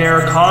bite of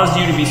pear caused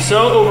you to be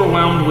so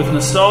overwhelmed with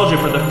nostalgia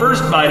for the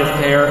first bite of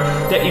pear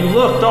that you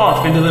looked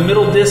off into the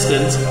middle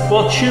distance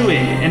while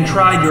chewing and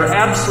tried your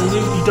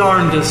absolute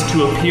darndest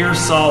to appear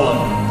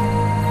solemn.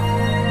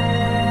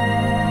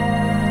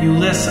 You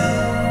listen.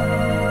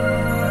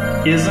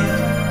 Isn't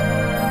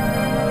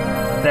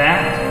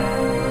that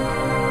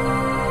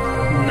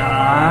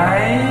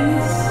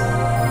nice?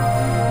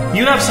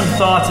 You have some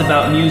thoughts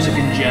about music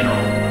in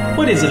general.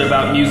 What is it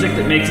about music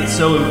that makes it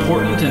so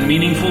important and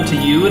meaningful to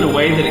you in a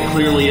way that it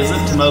clearly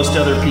isn't to most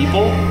other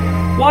people?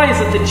 Why is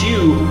it that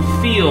you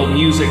feel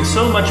music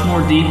so much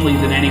more deeply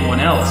than anyone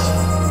else?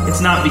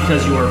 It's not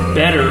because you are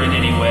better in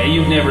any way.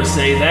 You'd never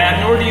say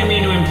that, nor do you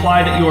mean to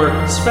imply that you're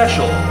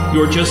special.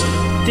 You're just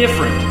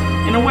different,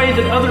 in a way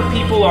that other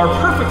people are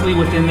perfectly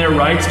within their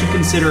rights to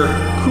consider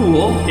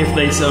cool, if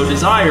they so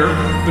desire,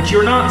 but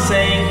you're not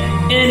saying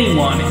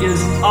anyone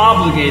is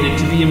obligated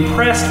to be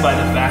impressed by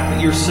the fact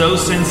that you're so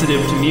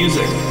sensitive to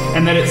music,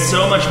 and that it's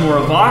so much more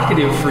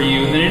evocative for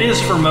you than it is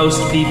for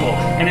most people,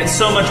 and it's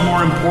so much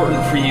more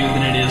important for you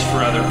than it is for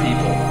other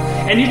people.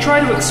 And you try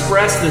to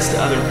express this to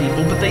other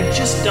people, but they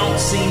just don't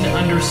seem to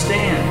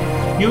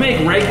understand. You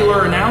make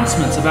regular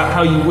announcements about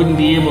how you wouldn't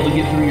be able to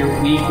get through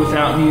your week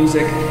without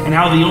music, and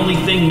how the only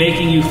thing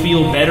making you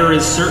feel better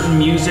is certain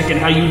music, and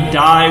how you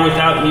die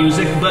without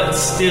music, but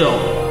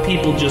still,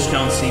 people just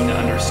don't seem to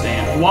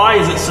understand. Why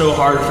is it so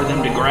hard for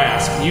them to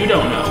grasp? You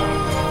don't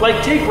know.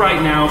 Like, take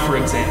right now, for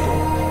example.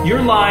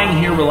 You're lying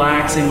here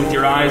relaxing with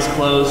your eyes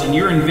closed, and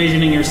you're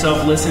envisioning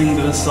yourself listening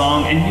to the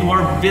song, and you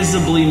are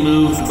visibly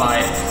moved by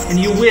it. And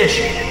you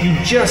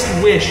just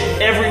wish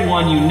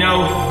everyone you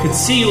know could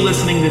see you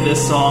listening to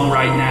this song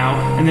right now,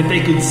 and that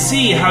they could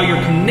see how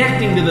you're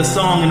connecting to the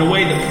song in a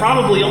way that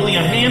probably only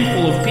a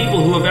handful of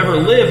people who have ever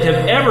lived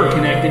have ever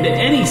connected to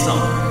any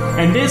song.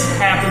 And this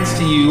happens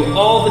to you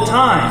all the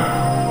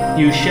time.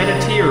 You shed a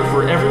tear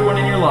for everyone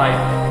in your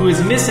life who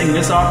is missing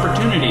this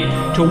opportunity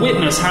to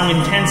witness how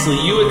intensely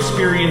you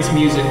experience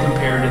music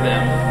compared to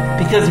them.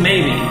 Because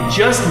maybe,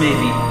 just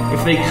maybe,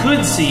 if they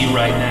could see you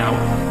right now,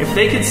 if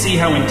they could see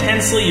how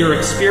intensely you're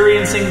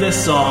experiencing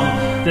this song,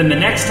 then the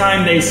next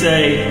time they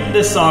say,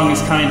 this song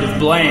is kind of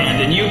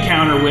bland, and you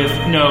counter with,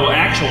 no,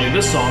 actually,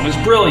 this song is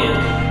brilliant,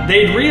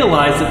 they'd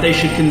realize that they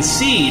should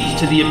concede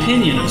to the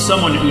opinion of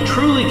someone who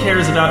truly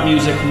cares about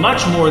music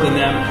much more than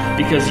them,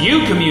 because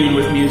you commune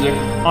with music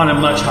on a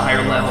much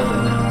higher level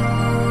than them.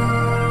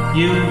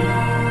 You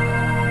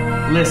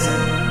listen.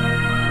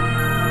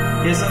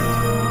 Isn't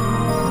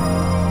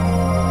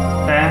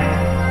that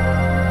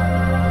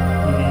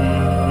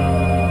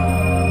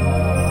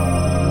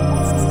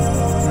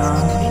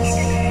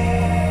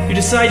nice? You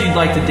decide you'd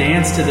like to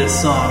dance to this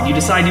song. You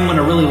decide you want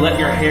to really let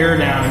your hair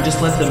down and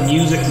just let the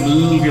music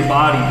move your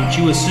body, which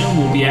you assume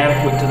will be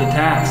adequate to the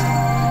task.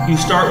 You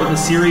start with a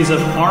series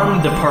of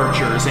arm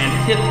departures and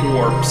hip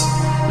warps.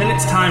 Then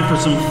it's time for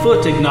some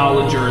foot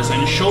acknowledgers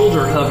and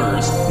shoulder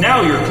hovers.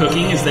 Now you're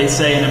cooking, as they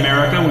say in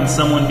America, when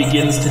someone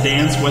begins to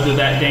dance, whether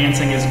that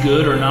dancing is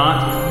good or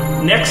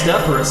not. Next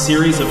up are a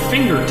series of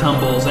finger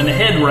tumbles and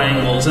head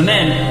wrangles, and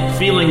then,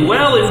 feeling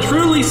well and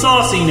truly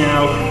saucy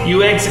now,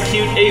 you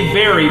execute a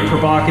very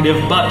provocative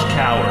butt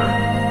cower.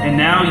 And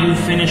now you've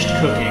finished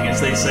cooking,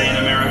 as they say in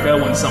America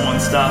when someone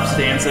stops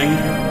dancing.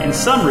 In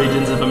some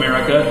regions of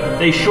America,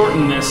 they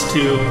shorten this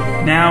to,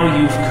 now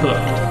you've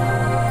cooked.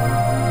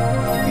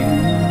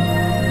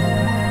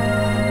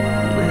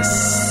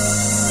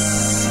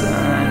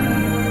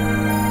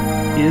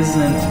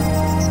 Isn't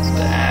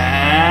that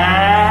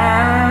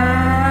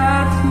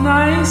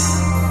nice?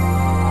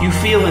 You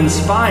feel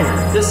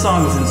inspired. This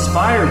song has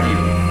inspired you.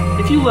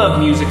 If you love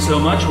music so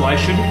much, why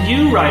shouldn't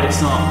you write a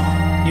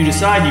song? You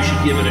decide you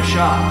should give it a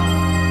shot.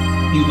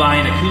 You buy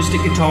an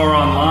acoustic guitar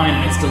online,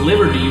 and it's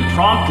delivered to you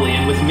promptly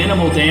and with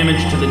minimal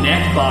damage to the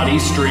neck, body,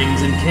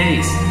 strings, and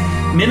case.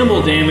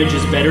 Minimal damage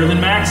is better than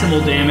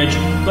maximal damage,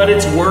 but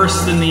it's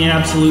worse than the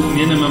absolute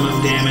minimum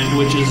of damage,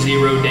 which is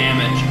 0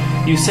 damage.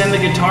 You send the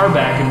guitar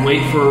back and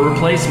wait for a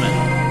replacement.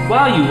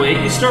 While you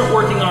wait, you start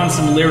working on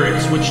some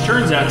lyrics, which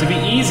turns out to be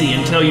easy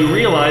until you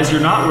realize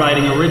you're not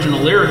writing original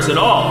lyrics at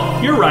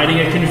all. You're writing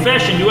a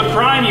confession to a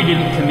crime you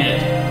didn't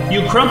commit.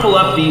 You crumple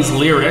up these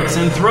lyrics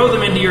and throw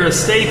them into your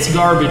estate's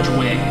garbage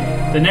wing.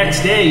 The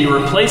next day,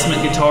 your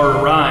replacement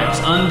guitar arrives.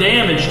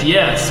 Undamaged,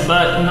 yes,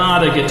 but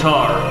not a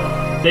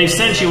guitar. They've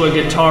sent you a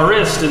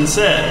guitarist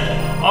instead.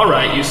 All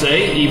right, you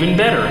say, even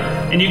better.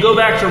 And you go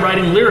back to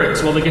writing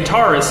lyrics while the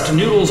guitarist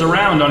noodles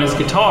around on his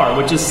guitar,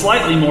 which is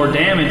slightly more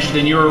damaged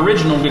than your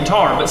original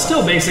guitar, but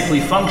still basically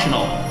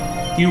functional.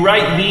 You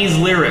write these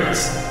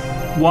lyrics.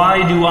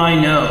 Why do I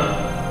know?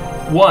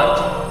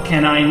 What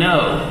can I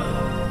know?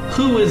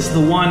 Who is the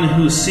one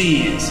who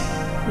sees?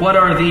 What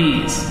are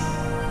these?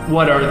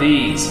 What are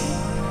these?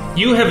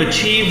 You have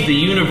achieved the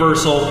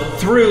universal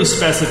through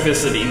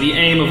specificity, the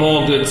aim of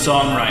all good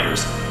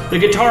songwriters. The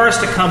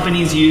guitarist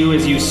accompanies you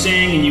as you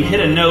sing, and you hit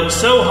a note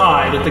so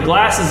high that the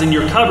glasses in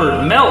your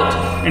cupboard melt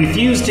and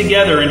fuse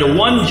together into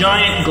one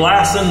giant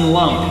glassen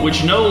lump,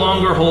 which no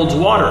longer holds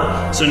water.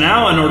 So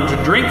now, in order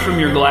to drink from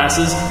your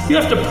glasses, you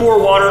have to pour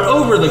water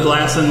over the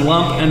glassen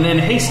lump and then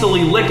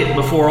hastily lick it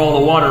before all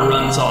the water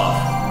runs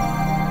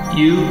off.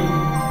 You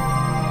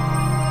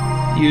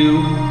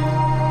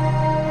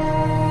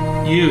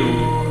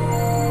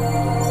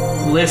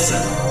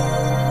listen.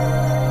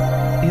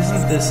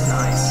 Isn't this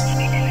nice?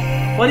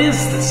 What is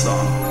this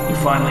song? You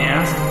finally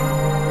ask.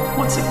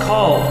 What's it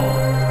called?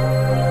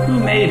 Who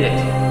made it?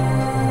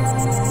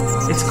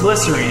 It's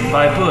Glycerine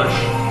by Bush.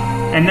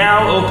 And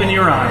now open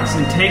your eyes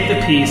and take the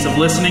peace of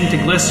listening to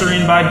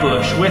Glycerine by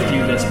Bush with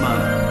you this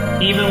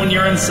month, even when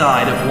you're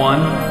inside of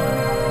one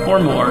or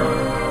more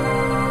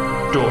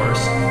doors.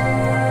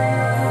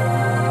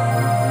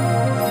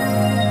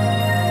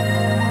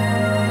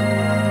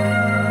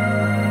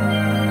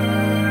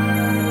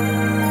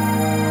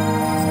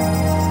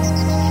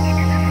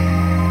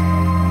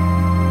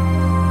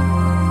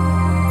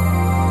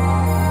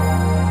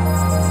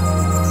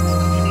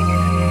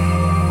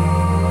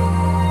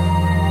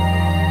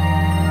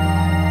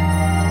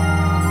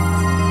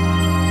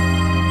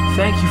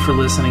 Thank you for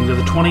listening to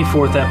the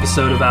 24th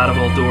episode of Out of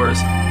All Doors.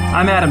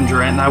 I'm Adam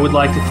Drent, and I would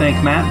like to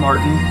thank Matt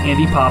Martin,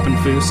 Andy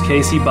Poppenfuss,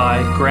 Casey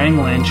Bai,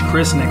 Grang Lynch,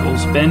 Chris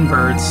Nichols, Ben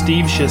Bird,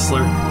 Steve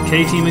Schisler,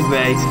 KT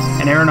McVeigh,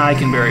 and Aaron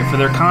Eichenberry for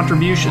their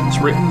contributions,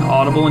 written,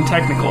 audible, and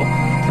technical.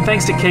 And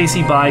thanks to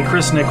Casey Bai,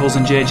 Chris Nichols,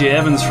 and JJ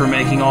Evans for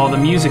making all the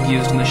music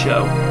used in the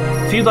show.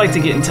 If you'd like to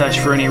get in touch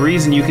for any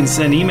reason, you can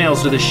send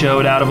emails to the show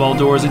at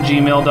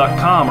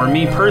outofalldoors@gmail.com or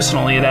me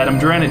personally at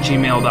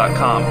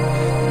adamdrent@gmail.com.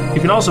 You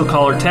can also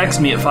call or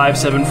text me at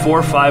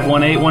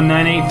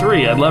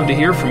 574-518-1983. I'd love to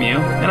hear from you.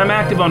 And I'm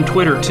active on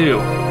Twitter, too.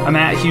 I'm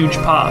at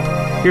HugePop.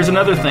 Here's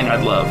another thing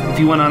I'd love. If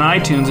you went on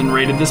iTunes and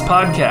rated this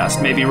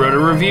podcast, maybe wrote a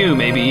review,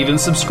 maybe even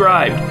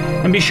subscribed.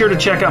 And be sure to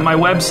check out my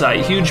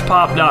website,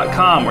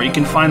 hugepop.com, where you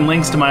can find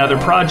links to my other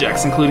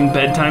projects, including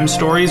Bedtime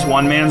Stories,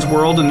 One Man's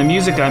World, and the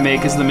music I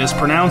make as the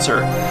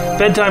Mispronouncer.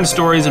 Bedtime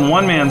Stories and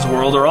One Man's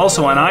World are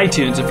also on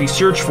iTunes if you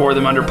search for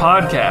them under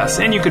podcasts,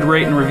 and you could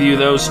rate and review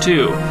those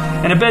too.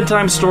 And a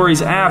Bedtime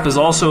Stories app is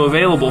also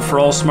available for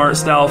all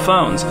smart-style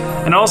phones.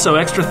 And also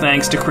extra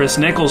thanks to Chris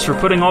Nichols for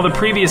putting all the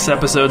previous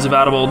episodes of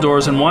Out of All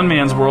Doors and One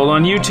Man's World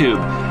on YouTube.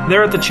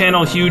 They're at the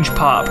channel Huge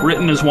Pop,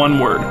 written as one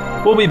word.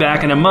 We'll be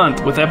back in a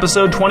month with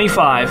episode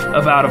 25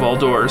 of Out of All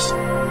Doors.